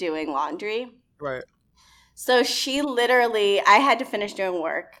hate doing laundry. Right. So she literally, I had to finish doing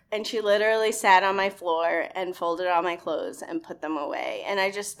work, and she literally sat on my floor and folded all my clothes and put them away. And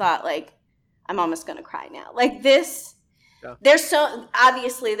I just thought, like, I'm almost going to cry now. Like this, Yeah.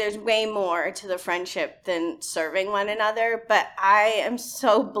 Obviously there's way more to the friendship than serving one another, but I am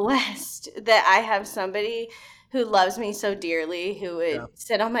so blessed that I have somebody who loves me so dearly, who would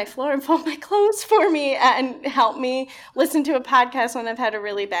sit on my floor and fold my clothes for me and help me listen to a podcast when I've had a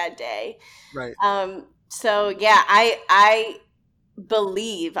really bad day. Right. So yeah, I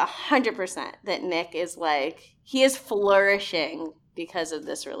believe 100% that Nick is like, he is flourishing because of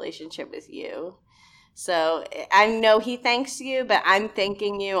this relationship with you. So I know he thanks you, but I'm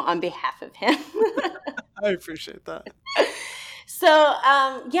thanking you on behalf of him. I appreciate that. So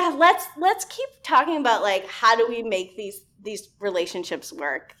yeah, let's keep talking about like how do we make these relationships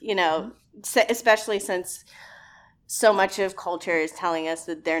work? You know, especially since so much of culture is telling us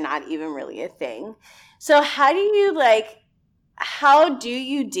that they're not even really a thing. So how do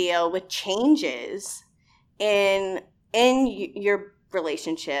you deal with changes in your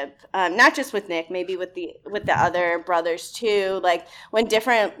relationship, not just with Nick, maybe with the other brothers too, like when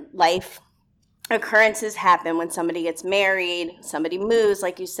different life occurrences happen, when somebody gets married, somebody moves,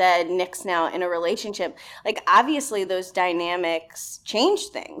 like you said, Nick's now in a relationship, like obviously those dynamics change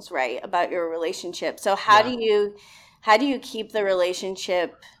things, right, about your relationship. So how do you keep the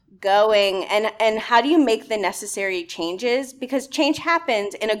relationship going, and how do you make the necessary changes, because change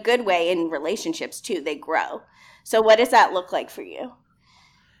happens in a good way in relationships too, they grow. So what does that look like for you?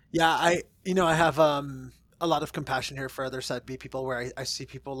 Yeah, I have a lot of compassion here for other side B people, where I see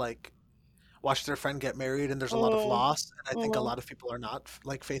people like watch their friend get married and there's a lot of loss, and I think a lot of people are not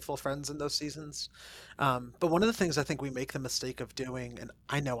like faithful friends in those seasons. But one of the things I think we make the mistake of doing, and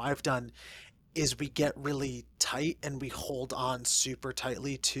I know I've done, is we get really tight and we hold on super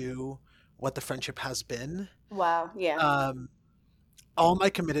tightly to what the friendship has been. Wow. Yeah. All my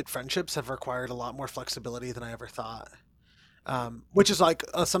committed friendships have required a lot more flexibility than I ever thought. Which is like,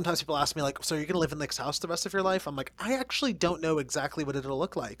 sometimes people ask me like, so you're going to live in Nick's house the rest of your life? I'm like, I actually don't know exactly what it'll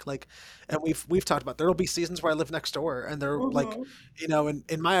look like. Like, and we've talked about, there'll be seasons where I live next door, and they're like,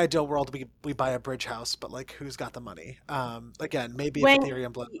 in my ideal world, we buy a bridge house, but like, who's got the money? Again, maybe if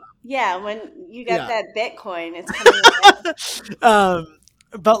Ethereum blows up. Yeah. When you got that Bitcoin, it's coming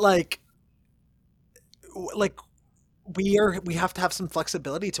but like we have to have some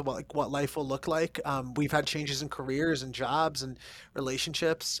flexibility to what life will look like. We've had changes in careers and jobs and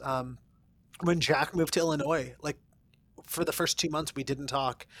relationships. When Jack moved to Illinois, like for the first 2 months we didn't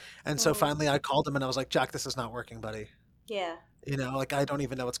talk, and so finally I called him and I was like, Jack, this is not working, buddy. Yeah. Like, I don't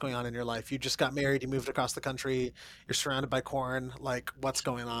even know what's going on in your life. You just got married, you moved across the country, you're surrounded by corn. Like, what's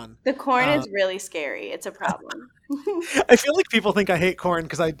going on? The corn is really scary. It's a problem. I feel like people think I hate corn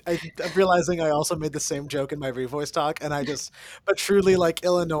because I'm realizing I also made the same joke in my Revoice talk, and but truly, like,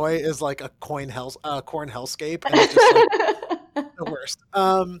 Illinois is like a corn hellscape, and it's just like the worst.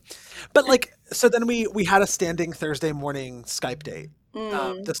 But like, so then we had a standing Thursday morning Skype date.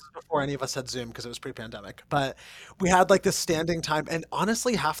 This is before any of us had Zoom because it was pre-pandemic, but we had like this standing time, and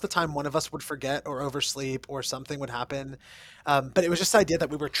honestly half the time one of us would forget or oversleep or something would happen. But it was just the idea that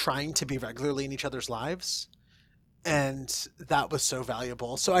we were trying to be regularly in each other's lives, and that was so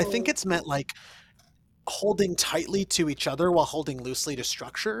valuable. So I think it's meant like holding tightly to each other while holding loosely to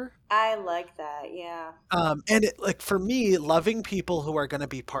structure. I like that. Yeah. And it, like, for me, loving people who are going to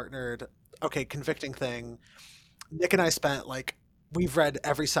be partnered. Okay, convicting thing. Nick and I spent like, we've read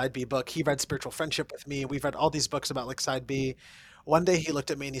every Side B book. He read Spiritual Friendship with me. We've read all these books about like Side B. One day he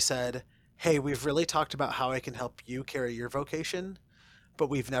looked at me and he said, "Hey, we've really talked about how I can help you carry your vocation, but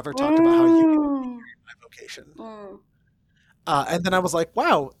we've never talked about how you can help me carry my vocation." And then I was like,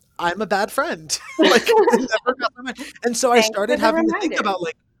 wow, I'm a bad friend. Like, it never got my mind. And so I started having to think about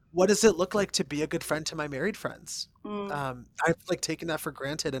like, what does it look like to be a good friend to my married friends? I've like taken that for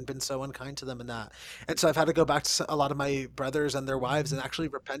granted and been so unkind to them in that. And so I've had to go back to a lot of my brothers and their wives and actually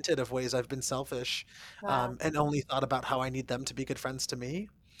repented of ways I've been selfish, and only thought about how I need them to be good friends to me.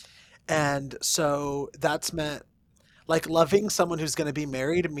 And so that's meant like loving someone who's going to be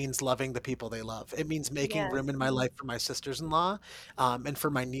married means loving the people they love. It means making room in my life for my sisters-in-law, and for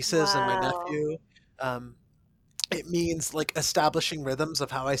my nieces and my nephew. It means like establishing rhythms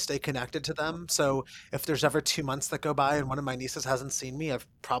of how I stay connected to them. So if there's ever 2 months that go by and one of my nieces hasn't seen me, I've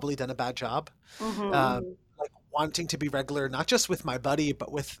probably done a bad job. Like wanting to be regular, not just with my buddy,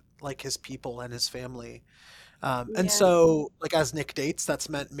 but with like his people and his family. And Yeah. so, like, as Nick dates, that's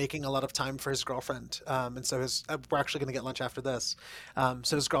meant making a lot of time for his girlfriend. And so we're actually going to get lunch after this.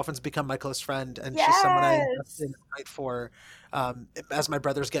 So his girlfriend's become my close friend, and she's someone I invested Yes. in and fight for. As my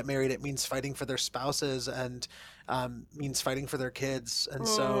brothers get married, it means fighting for their spouses and means fighting for their kids. And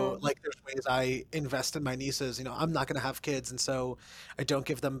so, Mm. like, there's ways I invest in my nieces. I'm not going to have kids, and so I don't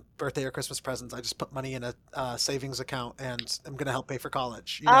give them birthday or Christmas presents. I just put money in a savings account, and I'm going to help pay for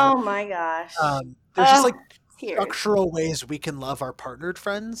college. Oh my gosh. There's just like Oh, tears. structural ways we can love our partnered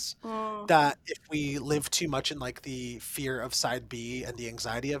friends Mm. that if we live too much in like the fear of side B and the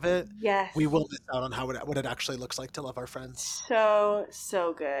anxiety of it, Yes. we will miss out on what it actually looks like to love our friends. So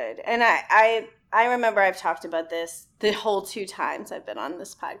good. And I remember I've talked about this the whole 2 times I've been on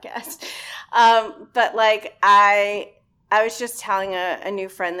this podcast. But like I was just telling a new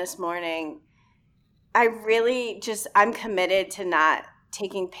friend this morning, I'm committed to not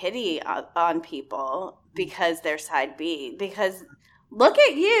taking pity on people because they're side B. Because look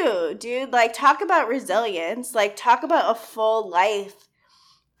at you, dude. Like, talk about resilience. Like, talk about a full life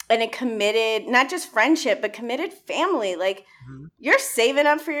and a committed, not just friendship, but committed family. Like, Mhm. you're saving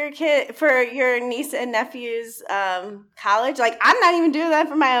up for for your niece and nephew's college. Like, I'm not even doing that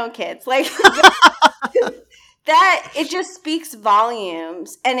for my own kids. Like, that it just speaks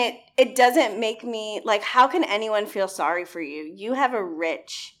volumes, and it doesn't make me like, how can anyone feel sorry for you? You have a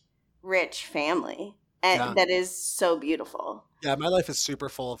rich family, Yeah. and that is so beautiful. Yeah, my life is super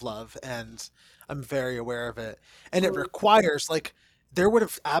full of love, and I'm very aware of it. And it requires, like, there would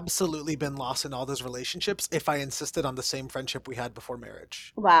have absolutely been loss in all those relationships if I insisted on the same friendship we had before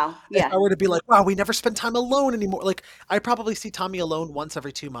marriage. Wow. If Yeah. I were to be like, wow, we never spend time alone anymore. Like, I probably see Tommy alone once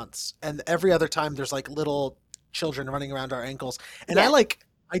every 2 months. And every other time there's like little children running around our ankles. And Yeah.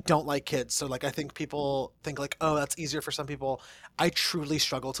 I don't like kids. So like, I think people think like, oh, that's easier for some people. I truly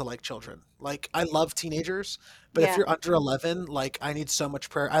struggle to like children. Like, I love teenagers, but if Yeah. you're under 11, like, I need so much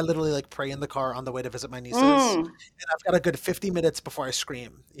prayer. I literally like pray in the car on the way to visit my nieces. Mm. And I've got a good 50 minutes before I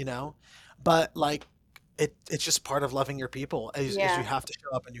scream. But like, it's just part of loving your people is you Yeah. have to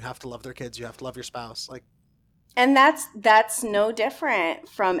show up and you have to love their kids. You have to love your spouse. Like, And that's no different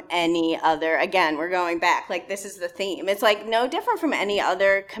from any other. Again, we're going back. Like, this is the theme. It's like no different from any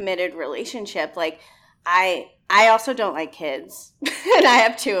other committed relationship. Like, I also don't like kids, and I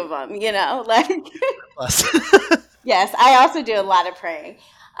have 2 of them. Like, bless. yes, I also do a lot of praying.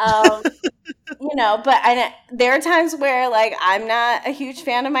 But there are times where like I'm not a huge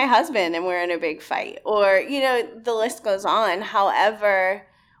fan of my husband, and we're in a big fight, or the list goes on. However,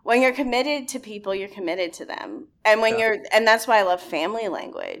 when you're committed to people, you're committed to them. And and that's why I love family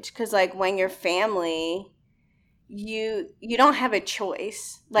language. Because like when you're family, you don't have a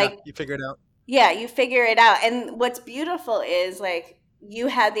choice. Like, you figure it out. yeah, you figure it out. And what's beautiful is like you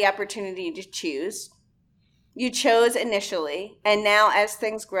had the opportunity to choose. You chose initially. And now as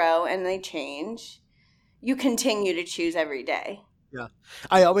things grow and they change, you continue to choose every day. Yeah.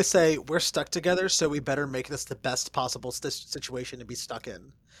 I always say we're stuck together, so we better make this the best possible situation to be stuck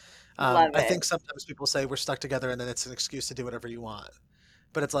in. Love I it. think sometimes people say we're stuck together and then it's an excuse to do whatever you want.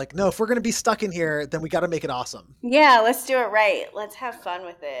 But it's like, no, if we're going to be stuck in here, then we got to make it awesome. Yeah, let's do it right. Let's have fun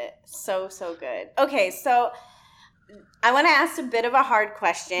with it. So good. Okay, so I want to ask a bit of a hard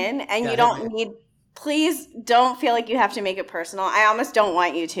question, and Yeah, you don't please don't feel like you have to make it personal. I almost don't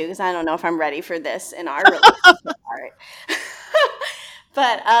want you to, because I don't know if I'm ready for this in our relationship part.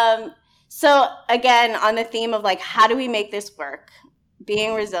 But so again, on the theme of like, how do we make this work?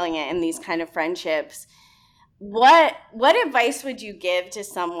 Being resilient in these kind of friendships. What advice would you give to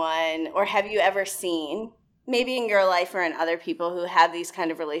someone, or have you ever seen, maybe in your life or in other people who have these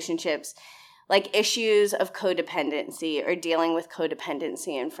kind of relationships, like issues of codependency or dealing with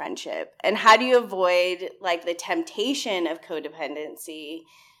codependency in friendship? And how do you avoid like the temptation of codependency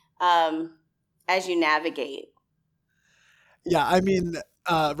as you navigate? Yeah, I mean,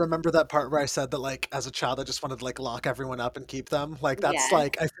 remember that part where I said that like as a child I just wanted to like lock everyone up and keep them? Like that's Yeah.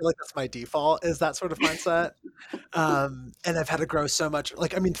 like I feel like that's my default is that sort of mindset. And I've had to grow so much.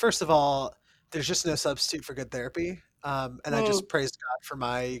 Like, I mean, first of all, there's just no substitute for good therapy. And I just praised God for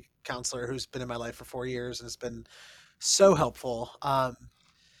my counselor who's been in my life for 4 years and has been so helpful. But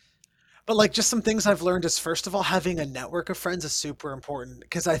like just some things I've learned is, first of all, having a network of friends is super important,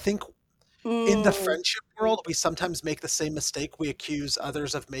 because I think in the friendship world, we sometimes make the same mistake we accuse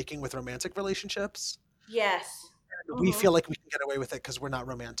others of making with romantic relationships. Yes. We feel like we can get away with it because we're not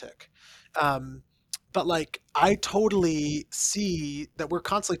romantic. But like, I totally see that we're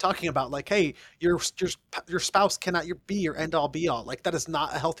constantly talking about like, hey, your spouse cannot be your end all be all. Like that is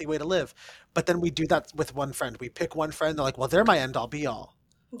not a healthy way to live. But then we do that with one friend. We pick one friend. They're like, well, they're my end all be all,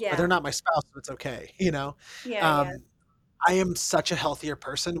 but they're Yeah. not my spouse. So it's okay. Yeah. Yeah. Um, I am such a healthier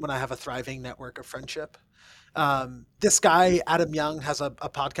person when I have a thriving network of friendship. This guy, Adam Young, has a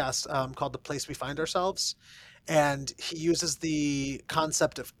podcast called The Place We Find Ourselves. And he uses the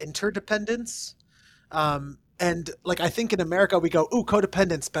concept of interdependence. And like, I think in America, we go, ooh,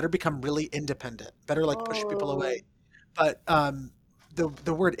 codependence, better become really independent, better like push people Oh, away. But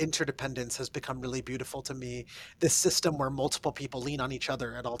the word interdependence has become really beautiful to me. This system where multiple people lean on each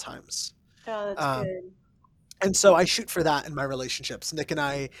other at all times. oh, that's Um, good. and so I shoot for that in my relationships. Nick and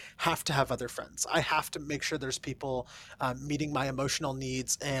I have to have other friends. I have to make sure there's people meeting my emotional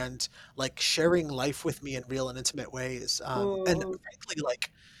needs and like sharing life with me in real and intimate ways. And Mm, frankly,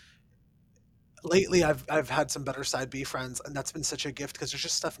 like lately, I've had some better side B friends, and that's been such a gift because there's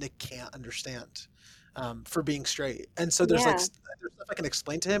just stuff Nick can't understand for being straight. And so there's like yeah. there's stuff I can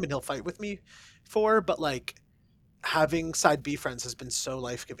explain to him, and he'll fight with me for. But like having side B friends has been so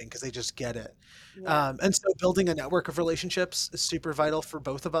life giving because they just get it. Yeah. And so building a network of relationships is super vital for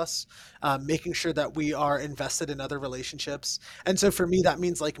both of us, making sure that we are invested in other relationships. And so for me, that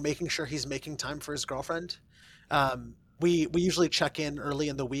means like making sure he's making time for his girlfriend. We usually check in early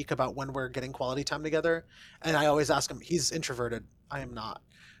in the week about when we're getting quality time together. And I always ask him, he's introverted. I am not.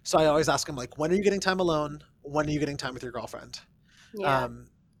 So I always ask him like, when are you getting time alone? When are you getting time with your girlfriend? Yeah. um,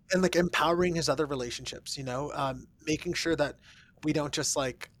 and like empowering his other relationships, making sure that we don't just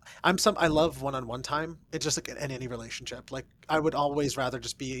like I love one-on-one time. It's just like in any relationship. Like I would always rather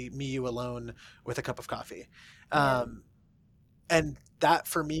just be me, you alone with a cup of coffee. Yeah. Um, and that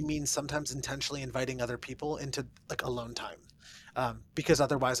for me means sometimes intentionally inviting other people into like alone time. Because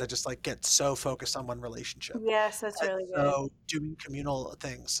otherwise I just like get so focused on one relationship. Yes, that's And really good. so doing communal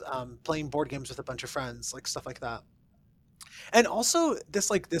things, playing board games with a bunch of friends, like stuff like that. And also this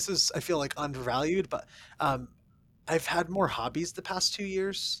is I feel like undervalued, but um, I've had more hobbies the past 2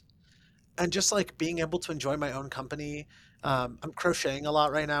 years, and just like being able to enjoy my own company. I'm crocheting a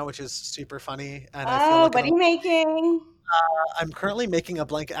lot right now, which is super funny, and I feel Oh, like what are you making? I'm currently making a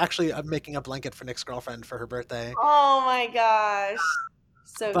blanket. Actually, I'm making a blanket for Nick's girlfriend for her birthday. Oh my gosh.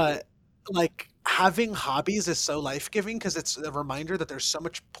 So cute. But like having hobbies is so life-giving because it's a reminder that there's so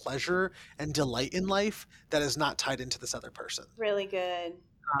much pleasure and delight in life that is not tied into this other person. Really good.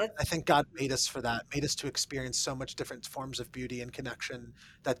 It's I think God made us for that, made us to experience so much different forms of beauty and connection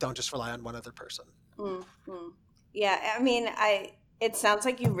that don't just rely on one other person. mm, mm. Yeah, I mean, it sounds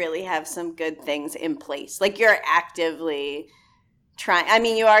like you really have some good things in place. Like you're actively trying. I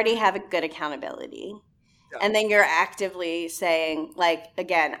mean, you already have a good accountability. Yeah. And then you're actively saying, like,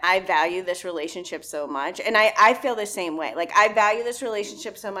 again, I value this relationship so much. And I feel the same way. Like, I value this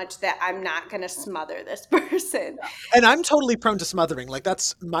relationship so much that I'm not going to smother this person. And I'm totally prone to smothering. Like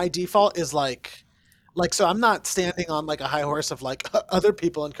that's my default is like so I'm not standing on like a high horse of like other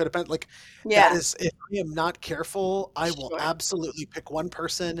people and codependent. Like that Yeah, is if I am not careful, I will sure. absolutely pick one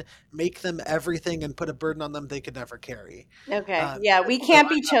person, make them everything, and put a burden on them they could never carry. Okay. Uh, Yeah, we so can't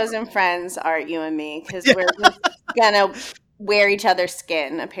be chosen friends, Art, you and me, because yeah, we're just going to wear each other's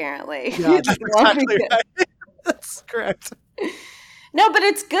skin, apparently. yeah, It that's won't be exactly good. right. That's correct. No, but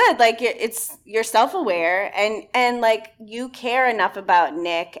it's good. Like it's you're self-aware and like you care enough about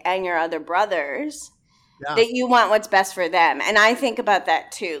Nick and your other brothers Yeah, that you want what's best for them. And I think about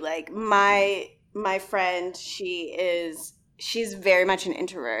that too. Like my friend, she's very much an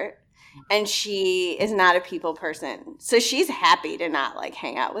introvert and she is not a people person. So she's happy to not like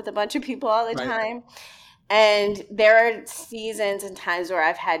hang out with a bunch of people all the right. time. And there are seasons and times where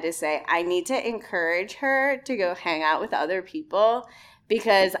I've had to say, I need to encourage her to go hang out with other people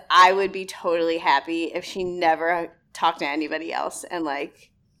because I would be totally happy if she never talked to anybody else and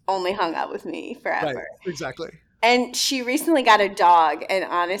like only hung out with me Right. forever. Exactly. And she recently got a dog, and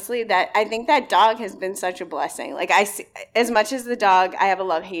honestly, that I think that dog has been such a blessing. Like I see, as much as the dog, I have a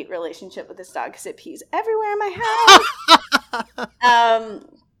love-hate relationship with this dog because it pees everywhere in my house.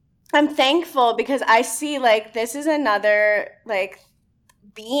 I'm thankful because I see like this is another like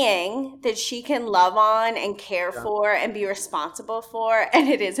being that she can love on and care Yeah. for and be responsible for, and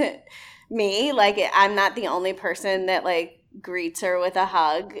it isn't me. Like I'm not the only person that like greets her with a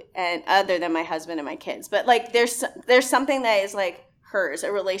hug, and other than my husband and my kids. But like there's something that is like hers,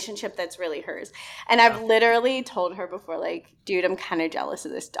 a relationship that's really hers. And Yeah. I've literally told her before, like, dude, I'm kind of jealous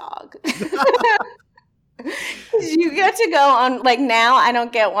of this dog. You get to go on like now I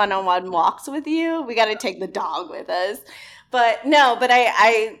don't get one-on-one walks with you. We got to take the dog with us. But no, but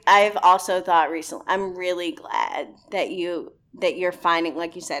I've also thought recently, I'm really glad that you're finding,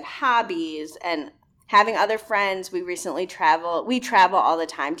 like you said, hobbies and having other friends. We travel all the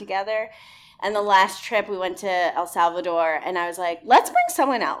time together. And the last trip we went to El Salvador, and I was like, let's bring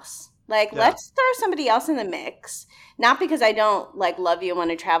someone else. Like, Yeah. let's throw somebody else in the mix. Not because I don't like love you and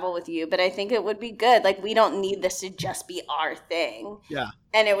want to travel with you, but I think it would be good. Like, we don't need this to just be our thing. Yeah.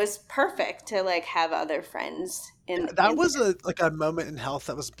 And it was perfect to like have other friends That was a moment in health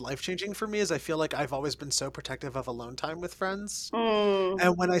that was life-changing for me, as I feel like I've always been so protective of alone time with friends. Mm,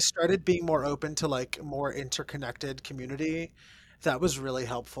 And when I started being more open to like more interconnected community, that was really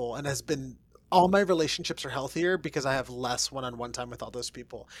helpful and has been all my relationships are healthier because I have less one-on-one time with all those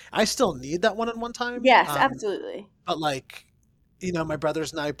people. I still need that one-on-one time. yes, absolutely. But like, my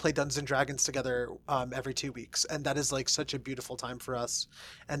brothers and I play Dungeons and Dragons together every 2 weeks, and that is like such a beautiful time for us,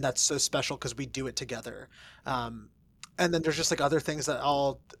 and that's so special because we do it together. And then there's just like other things that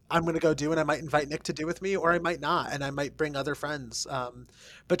I'm gonna go do, and I might invite Nick to do with me, or I might not, and I might bring other friends.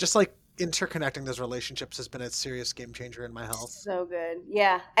 But just like interconnecting those relationships has been a serious game changer in my health. So good.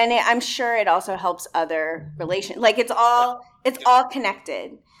 Yeah. And I'm sure it also helps other like it's Yeah, all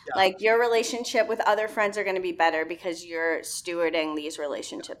connected. yeah, Like your relationship with other friends are going to be better because you're stewarding these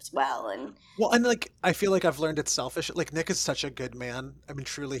relationships well. And well, and like I feel like I've learned it's selfish. Like Nick is such a good man. I mean,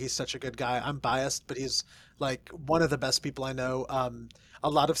 truly, he's such a good guy. I'm biased, but he's like one of the best people I know. A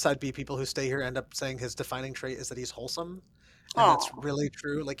lot of Side B people who stay here end up saying his defining trait is that he's wholesome. And oh, that's really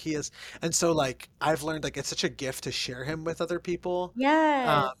true. Like he is. And so like I've learned like it's such a gift to share him with other people.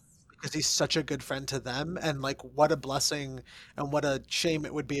 yes. Um, because he's such a good friend to them. And like what a blessing and what a shame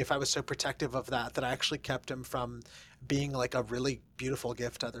it would be if I was so protective of that I actually kept him from being like a really beautiful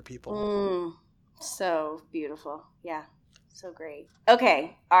gift to other people. Mm, so beautiful. Yeah. So great.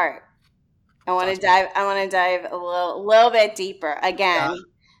 Okay. All right. Talk to me. I want to dive a little bit deeper. Yeah. Again,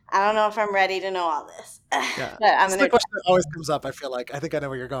 I don't know if I'm ready to know all this, Yeah. but I'm This is going the to question that always comes up, I feel like. I think I know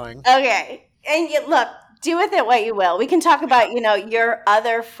where you're going. Okay. And look, do with it what you will. We can talk about, your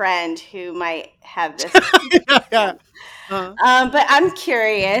other friend who might have this. Yeah, yeah. Uh, But I'm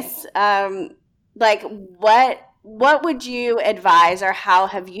curious, like what would you advise, or how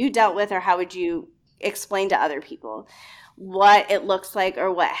have you dealt with, or how would you explain to other people what it looks like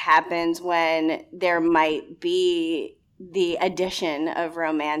or what happens when there might be the addition of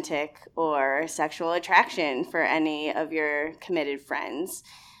romantic or sexual attraction for any of your committed friends?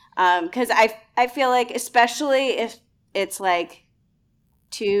 Because I feel like, especially if it's like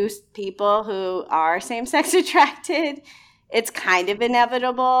two people who are same-sex attracted, it's kind of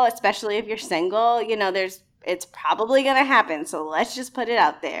inevitable, especially if you're single. It's probably going to happen. So let's just put it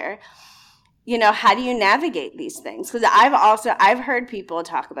out there. How do you navigate these things? Because I've heard people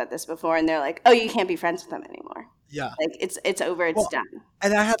talk about this before, and they're like, oh, you can't be friends with them anymore. yeah. Like it's over, it's Well, done.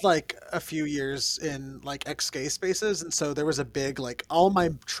 and I had like a few years in like ex-gay spaces, and so there was a big like all my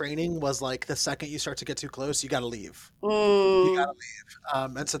training was like the second you start to get too close, you got to leave. You got Mm, to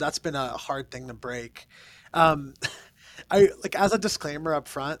leave. And so that's been a hard thing to break. Um, I like as a disclaimer up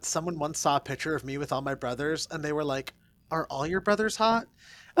front, someone once saw a picture of me with all my brothers, and they were like, "Are all your brothers hot?"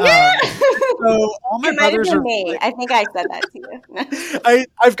 Um, so all my it might have brothers been are me. like, I think I said that to you.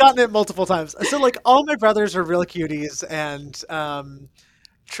 I've gotten it multiple times. So like all my brothers are real cuties, and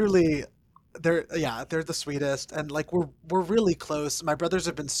truly they're the sweetest, and like we're really close. My brothers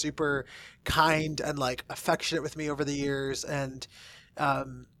have been super kind and like affectionate with me over the years, and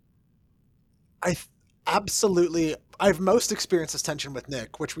um, I th- absolutely I've most experienced this tension with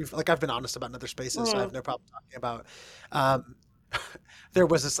Nick, which I've been honest about in other spaces, so I have Mm, no problem talking about. Um, there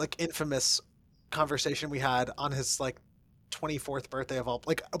was this like infamous conversation we had on his like 24th birthday of all,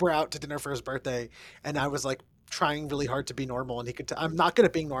 like we're out to dinner for his birthday, and I was like trying really hard to be normal, and he could I'm not good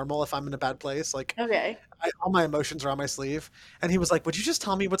at being normal if I'm in a bad place. Like okay. all my emotions are on my sleeve, and he was like, would you just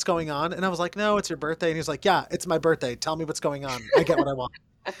tell me what's going on? And I was like, no, it's your birthday. And he was like, yeah, it's my birthday, tell me what's going on, I get what I want.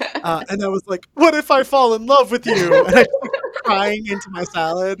 And I was like, what if I fall in love with you? And I started crying into my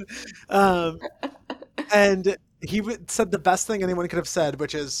salad. um, and said the best thing anyone could have said,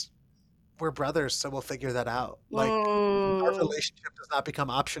 which is, we're brothers, so we'll figure that out. Like, our Mm, relationship does not become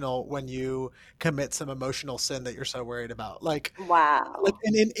optional when you commit some emotional sin that you're so worried about. Like, wow.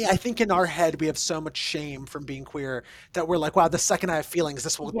 and I think in our head we have so much shame from being queer that we're like, wow, the second I have feelings,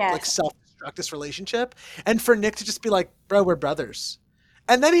 this will like Yes. self-destruct this relationship. And for Nick to just be like, bro, we're brothers.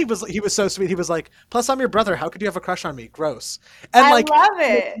 And then he was so sweet. He was like, plus I'm your brother. How could you have a crush on me? Gross. And I like love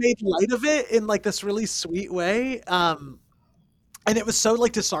it. made light of it in like this really sweet way. And it was so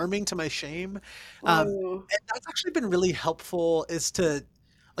like disarming to my shame. Mm, And that's actually been really helpful, is to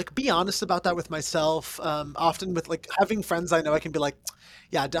like be honest about that with myself. Often with like having friends, I know I can be like,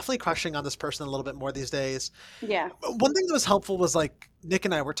 yeah, definitely crushing on this person a little bit more these days. Yeah. One thing that was helpful was like Nick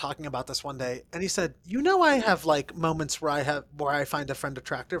and I were talking about this one day, and he said, I have like moments where I find a friend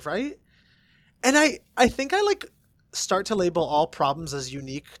attractive, right? And I think I like start to label all problems as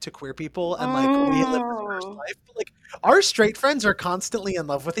unique to queer people, and like we live this first life. But, like our straight friends are constantly in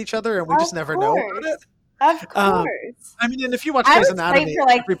love with each other, and we just never know about it. Of course. I mean, and if you watch I Grey's was Anatomy,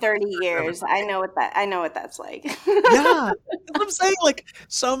 straight for like 30 years. I know what that's like. Yeah, that's what I'm saying. Like,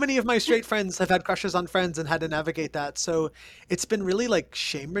 so many of my straight friends have had crushes on friends and had to navigate that. So it's been really like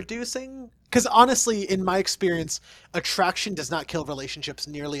shame reducing. Because honestly, in my experience, attraction does not kill relationships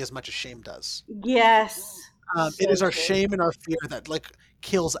nearly as much as shame does. Yes. It is our shame and our fear that like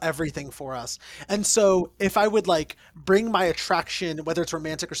kills everything for us. And so if I would like bring my attraction, whether it's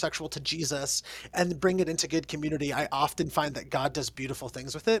romantic or sexual, to Jesus and bring it into good community, I often find that God does beautiful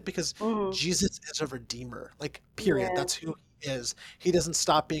things with it because Jesus is a redeemer, like period. Yeah. That's who he is. He doesn't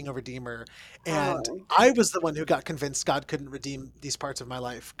stop being a redeemer. And I was the one who got convinced God couldn't redeem these parts of my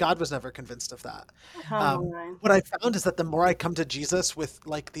life. God was never convinced of that. What I found is that the more I come to Jesus with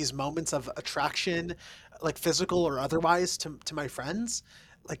like these moments of attraction, like physical or otherwise, to my friends,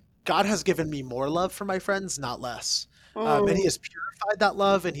 like God has given me more love for my friends, not less. And he has purified that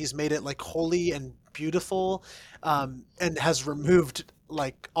love, and he's made it like holy and beautiful, and has removed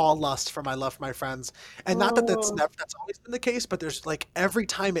like all lust from my love for my friends. And not that that's always been the case, but there's like every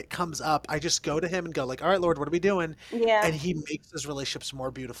time it comes up, I just go to him and go like, all right, Lord, what are we doing? Yeah. And he makes those relationships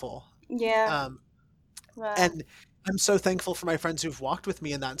more beautiful. Yeah. Wow. And I'm so thankful for my friends who've walked with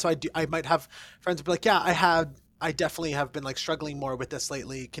me in that. And so I might have friends who be like, yeah, I definitely have been like struggling more with this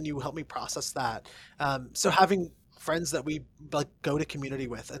lately. Can you help me process that? So having friends that we like go to community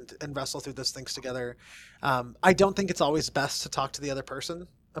with and wrestle through those things together. I don't think it's always best to talk to the other person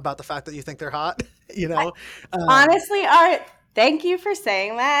about the fact that you think they're hot, Honestly, Art, thank you for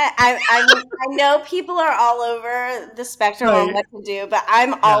saying that. I know people are all over the spectrum on what to do, but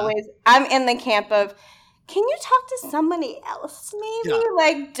I'm in the camp of, can you talk to somebody else maybe? Yeah.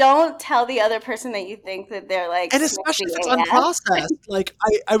 Like, don't tell the other person that you think that they're like, and especially if it's unprocessed. Like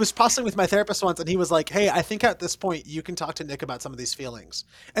I was processing with my therapist once, and he was like, hey, I think at this point you can talk to Nick about some of these feelings.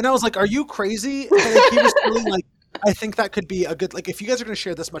 And I was like, are you crazy? And he was really like, I think that could be a good, like, if you guys are going to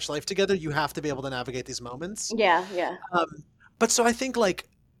share this much life together, you have to be able to navigate these moments. Yeah. But so I think like,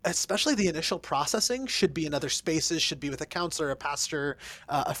 especially the initial processing should be in other spaces, should be with a counselor, a pastor,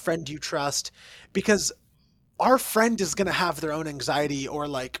 a friend you trust, because our friend is going to have their own anxiety or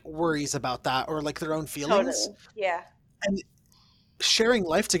like worries about that, or like their own feelings. Totally. Yeah. And sharing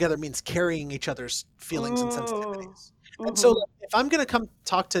life together means carrying each other's feelings and sensitivities. And so like, if I'm going to come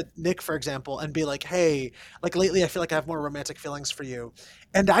talk to Nick, for example, and be like, hey, like lately I feel like I have more romantic feelings for you,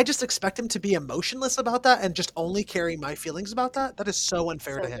 and I just expect him to be emotionless about that and just only carry my feelings about that, that is so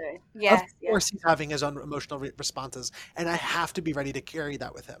unfair to him. Yes, of course he's having his own emotional responses, and I have to be ready to carry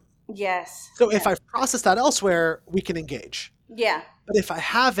that with him. Yes. So if I've processed that elsewhere, we can engage. Yeah. But if I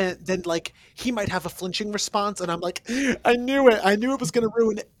haven't, then like he might have a flinching response, and I'm like, I knew it was going to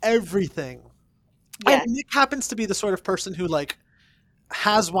ruin everything. Yeah. And Nick happens to be the sort of person who like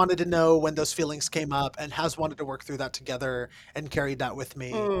has wanted to know when those feelings came up and has wanted to work through that together and carried that with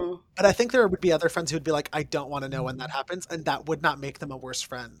me. But I think there would be other friends who would be like, I don't want to know when that happens, and that would not make them a worse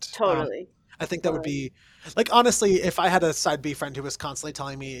friend. Totally. I think that would be like, honestly, if I had a side B friend who was constantly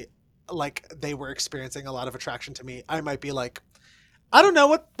telling me like they were experiencing a lot of attraction to me, I might be like, I don't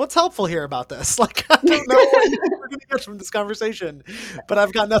know what's helpful here about this. Like, I don't know what we're going to get from this conversation, but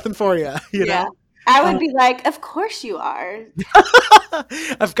I've got nothing for you, you know? I would be like, of course you are.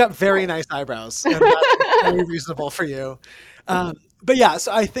 I've got very nice eyebrows, and that's very reasonable for you. But yeah,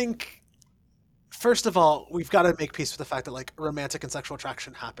 so I think, first of all, we've got to make peace with the fact that like romantic and sexual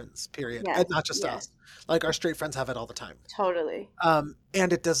attraction happens, period. Yes. And not just us. Like our straight friends have it all the time. Totally.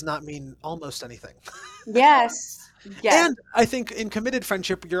 And it does not mean almost anything. Yes. Yeah. And I think in committed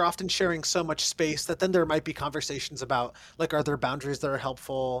friendship, you're often sharing so much space that then there might be conversations about like, are there boundaries that are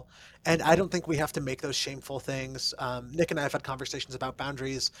helpful? And I don't think we have to make those shameful things. Nick and I have had conversations about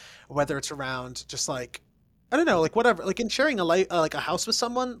boundaries, whether it's around just like, I don't know, like whatever, like in sharing like a house with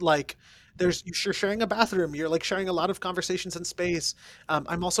someone, like you're sharing a bathroom, you're like sharing a lot of conversations in space.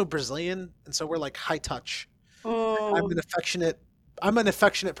 I'm also Brazilian. And so we're like high touch. I'm an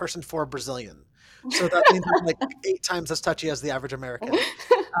affectionate person for a Brazilian. So that means I'm like 8 times as touchy as the average American.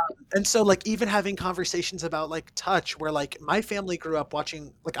 And so like even having conversations about like touch, where like my family grew up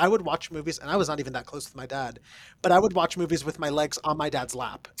watching, like I would watch movies, and I was not even that close with my dad, but I would watch movies with my legs on my dad's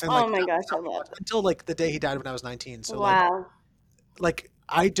lap. And, oh my gosh, I love it. Until like the day he died when I was 19. So wow. like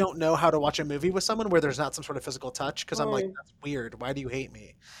I don't know how to watch a movie with someone where there's not some sort of physical touch because I'm like, Mm. that's weird. Why do you hate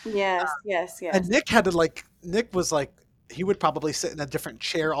me? Yes, yes, And yes. Nick was like, he would probably sit in a different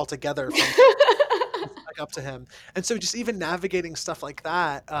chair altogether from back up to him. And so just even navigating stuff like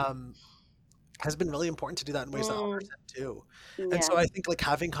that has been really important to do that in ways that honors Mm, him too. And yeah. so I think like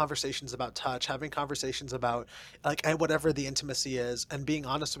having conversations about touch, having conversations about like whatever the intimacy is, and being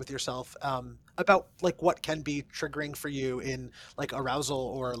honest with yourself about like what can be triggering for you in like arousal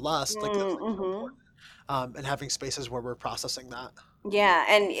or lust, like that's like so Mm-hmm. important. And having spaces where we're processing that. Yeah,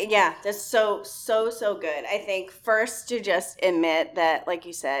 and yeah, that's so, so, so good. I think first to just admit that, like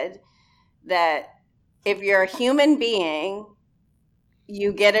you said, that if you're a human being,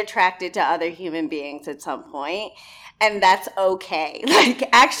 you get attracted to other human beings at some point, and that's okay. Like,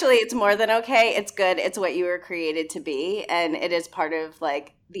 actually, it's more than okay. It's good. It's what you were created to be, and it is part of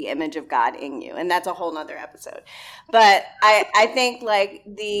like the image of God in you, and that's a whole nother episode. But I think like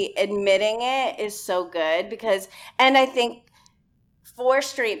the admitting it is so good because, and I think for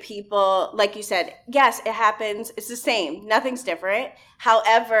straight people, like you said, yes, it happens. It's the same. Nothing's different.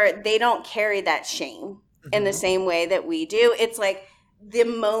 However, they don't carry that shame in the Hmm. same way that we do. It's like the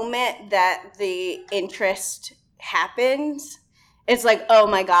moment that the interest happens, it's like, oh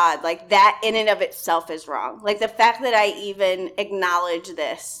my God, like that in and of itself is wrong. Like the fact that I even acknowledge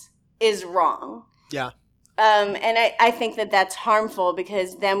this is wrong. Yeah. And I think that that's harmful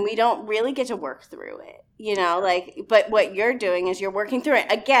because then we don't really get to work through it, you know, like, but what you're doing is you're working through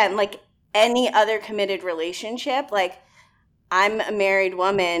it again, like any other committed relationship. Like, I'm a married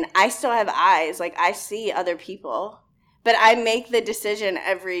woman. I still have eyes. Like, I see other people, but I make the decision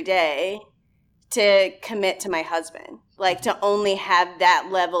every day to commit to my husband, like to only have that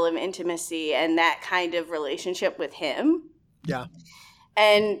level of intimacy and that kind of relationship with him. Yeah.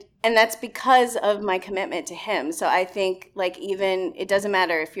 And that's because of my commitment to him. So I think like even it doesn't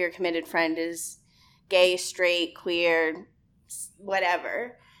matter if your committed friend is gay, straight, queer,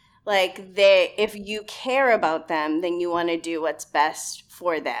 whatever. Like they if you care about them, then you want to do what's best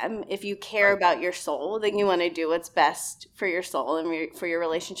for them. If you care Right. about your soul, then you want to do what's best for your soul and for your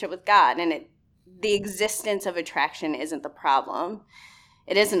relationship with God. And the existence of attraction isn't the problem.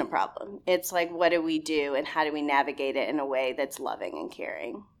 It isn't a problem. It's like, what do we do and how do we navigate it in a way that's loving and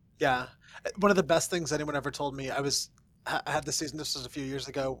caring? Yeah. One of the best things anyone ever told me, I had this season, this was a few years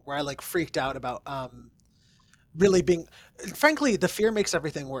ago, where I like freaked out about really being, frankly, the fear makes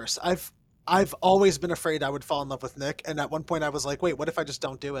everything worse. I've always been afraid I would fall in love with Nick, and at one point I was like, wait, what if I just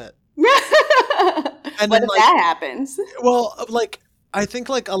don't do it? And What then if like, that happens? well, like I think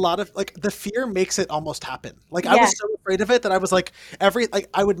like a lot of like the fear makes it almost happen. Like I Yeah. was so afraid of it that I was like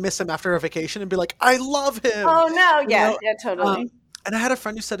I would miss him after a vacation and be like, I love him, Oh no. you Yeah. know. Yeah. Totally. And I had a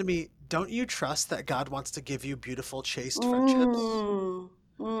friend who said to me, "Don't you trust that God wants to give you beautiful, chaste friendships? Mm,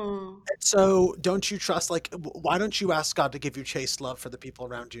 mm, So don't you trust like why don't you ask God to give you chaste love for the people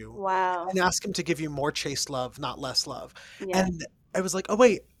around you, wow. and ask Him to give you more chaste love, not less love?" Yeah. And I was like, "Oh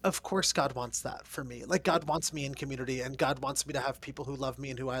wait, of course God wants that for me. Like God wants me in community, and God wants me to have people who love me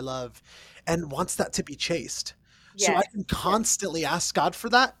and who I love, and wants that to be chaste. So I Yes. can Yes. constantly ask God for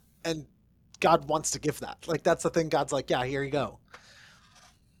that, and God wants to give that. Like that's the thing. God's like, yeah, here you go."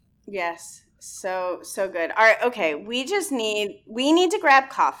 Yes. So so good. All right. Okay. We need to grab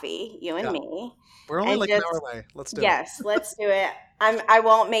coffee, you and Yeah, me, we're only and like an hour just away. Let's do it. yes. Let's do it. I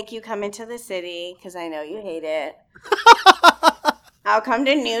won't make you come into the city because I know you hate it. I'll come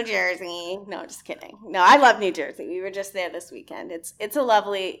to New Jersey. No, just kidding. No, I love New Jersey. We were just there this weekend. It's a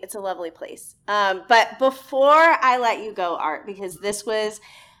lovely place. But before I let you go, Art, because this was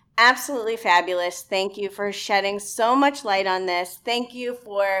absolutely fabulous. Thank you for shedding so much light on this. Thank you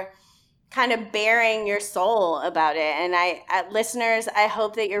for kind of bearing your soul about it. And listeners, I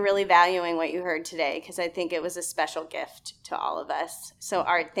hope that you're really valuing what you heard today because I think it was a special gift to all of us. So,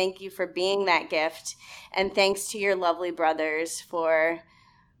 Art, thank you for being that gift. And thanks to your lovely brothers for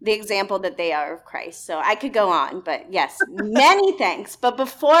the example that they are of Christ. So I could go on, but yes, many thanks. But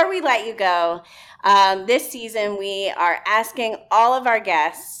before we let you go, this season we are asking all of our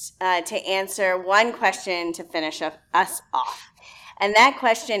guests to answer one question to finish us off. And that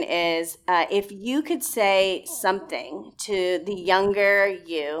question is if you could say something to the younger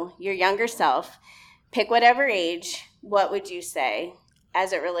you, your younger self, pick whatever age, what would you say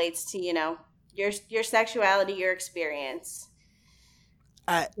as it relates to, your sexuality, your experience?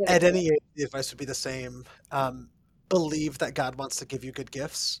 Give it At to me. any age, the advice would be the same. Believe that God wants to give you good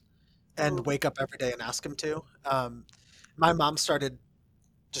gifts, and Mm, wake up every day and ask Him to. My mom started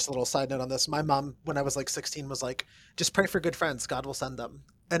just a little side note on this. My mom, when I was like 16, was like, just pray for good friends. God will send them.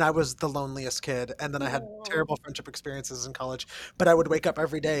 And I was the loneliest kid. And then I had Oh, terrible friendship experiences in college. But I would wake up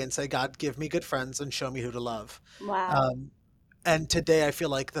every day and say, God, give me good friends and show me who to love. wow. Um, and today I feel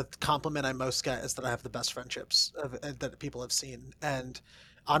like the compliment I most get is that I have the best friendships that people have seen. And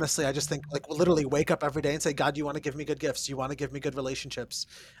honestly, I just think like we'll literally wake up every day and say, God, you want to give me good gifts? You want to give me good relationships?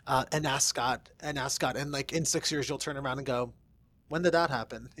 And ask God and ask God. And like in 6 years, you'll turn around and go, when did that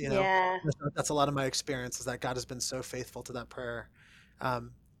happen? Yeah. That's a lot of my experience is that God has been so faithful to that prayer.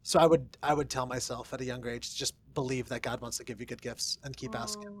 So I would tell myself at a younger age to just believe that God wants to give you good gifts and keep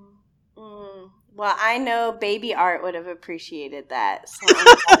asking. Mm, Well, I know baby Art would have appreciated that. So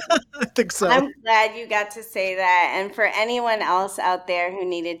I think so. I'm glad you got to say that. And for anyone else out there who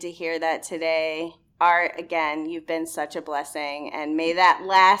needed to hear that today, Art, again, you've been such a blessing. And may that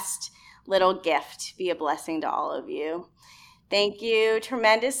last little gift be a blessing to all of you. Thank you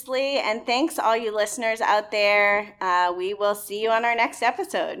tremendously. And thanks, all you listeners out there. We will see you on our next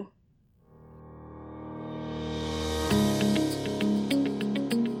episode.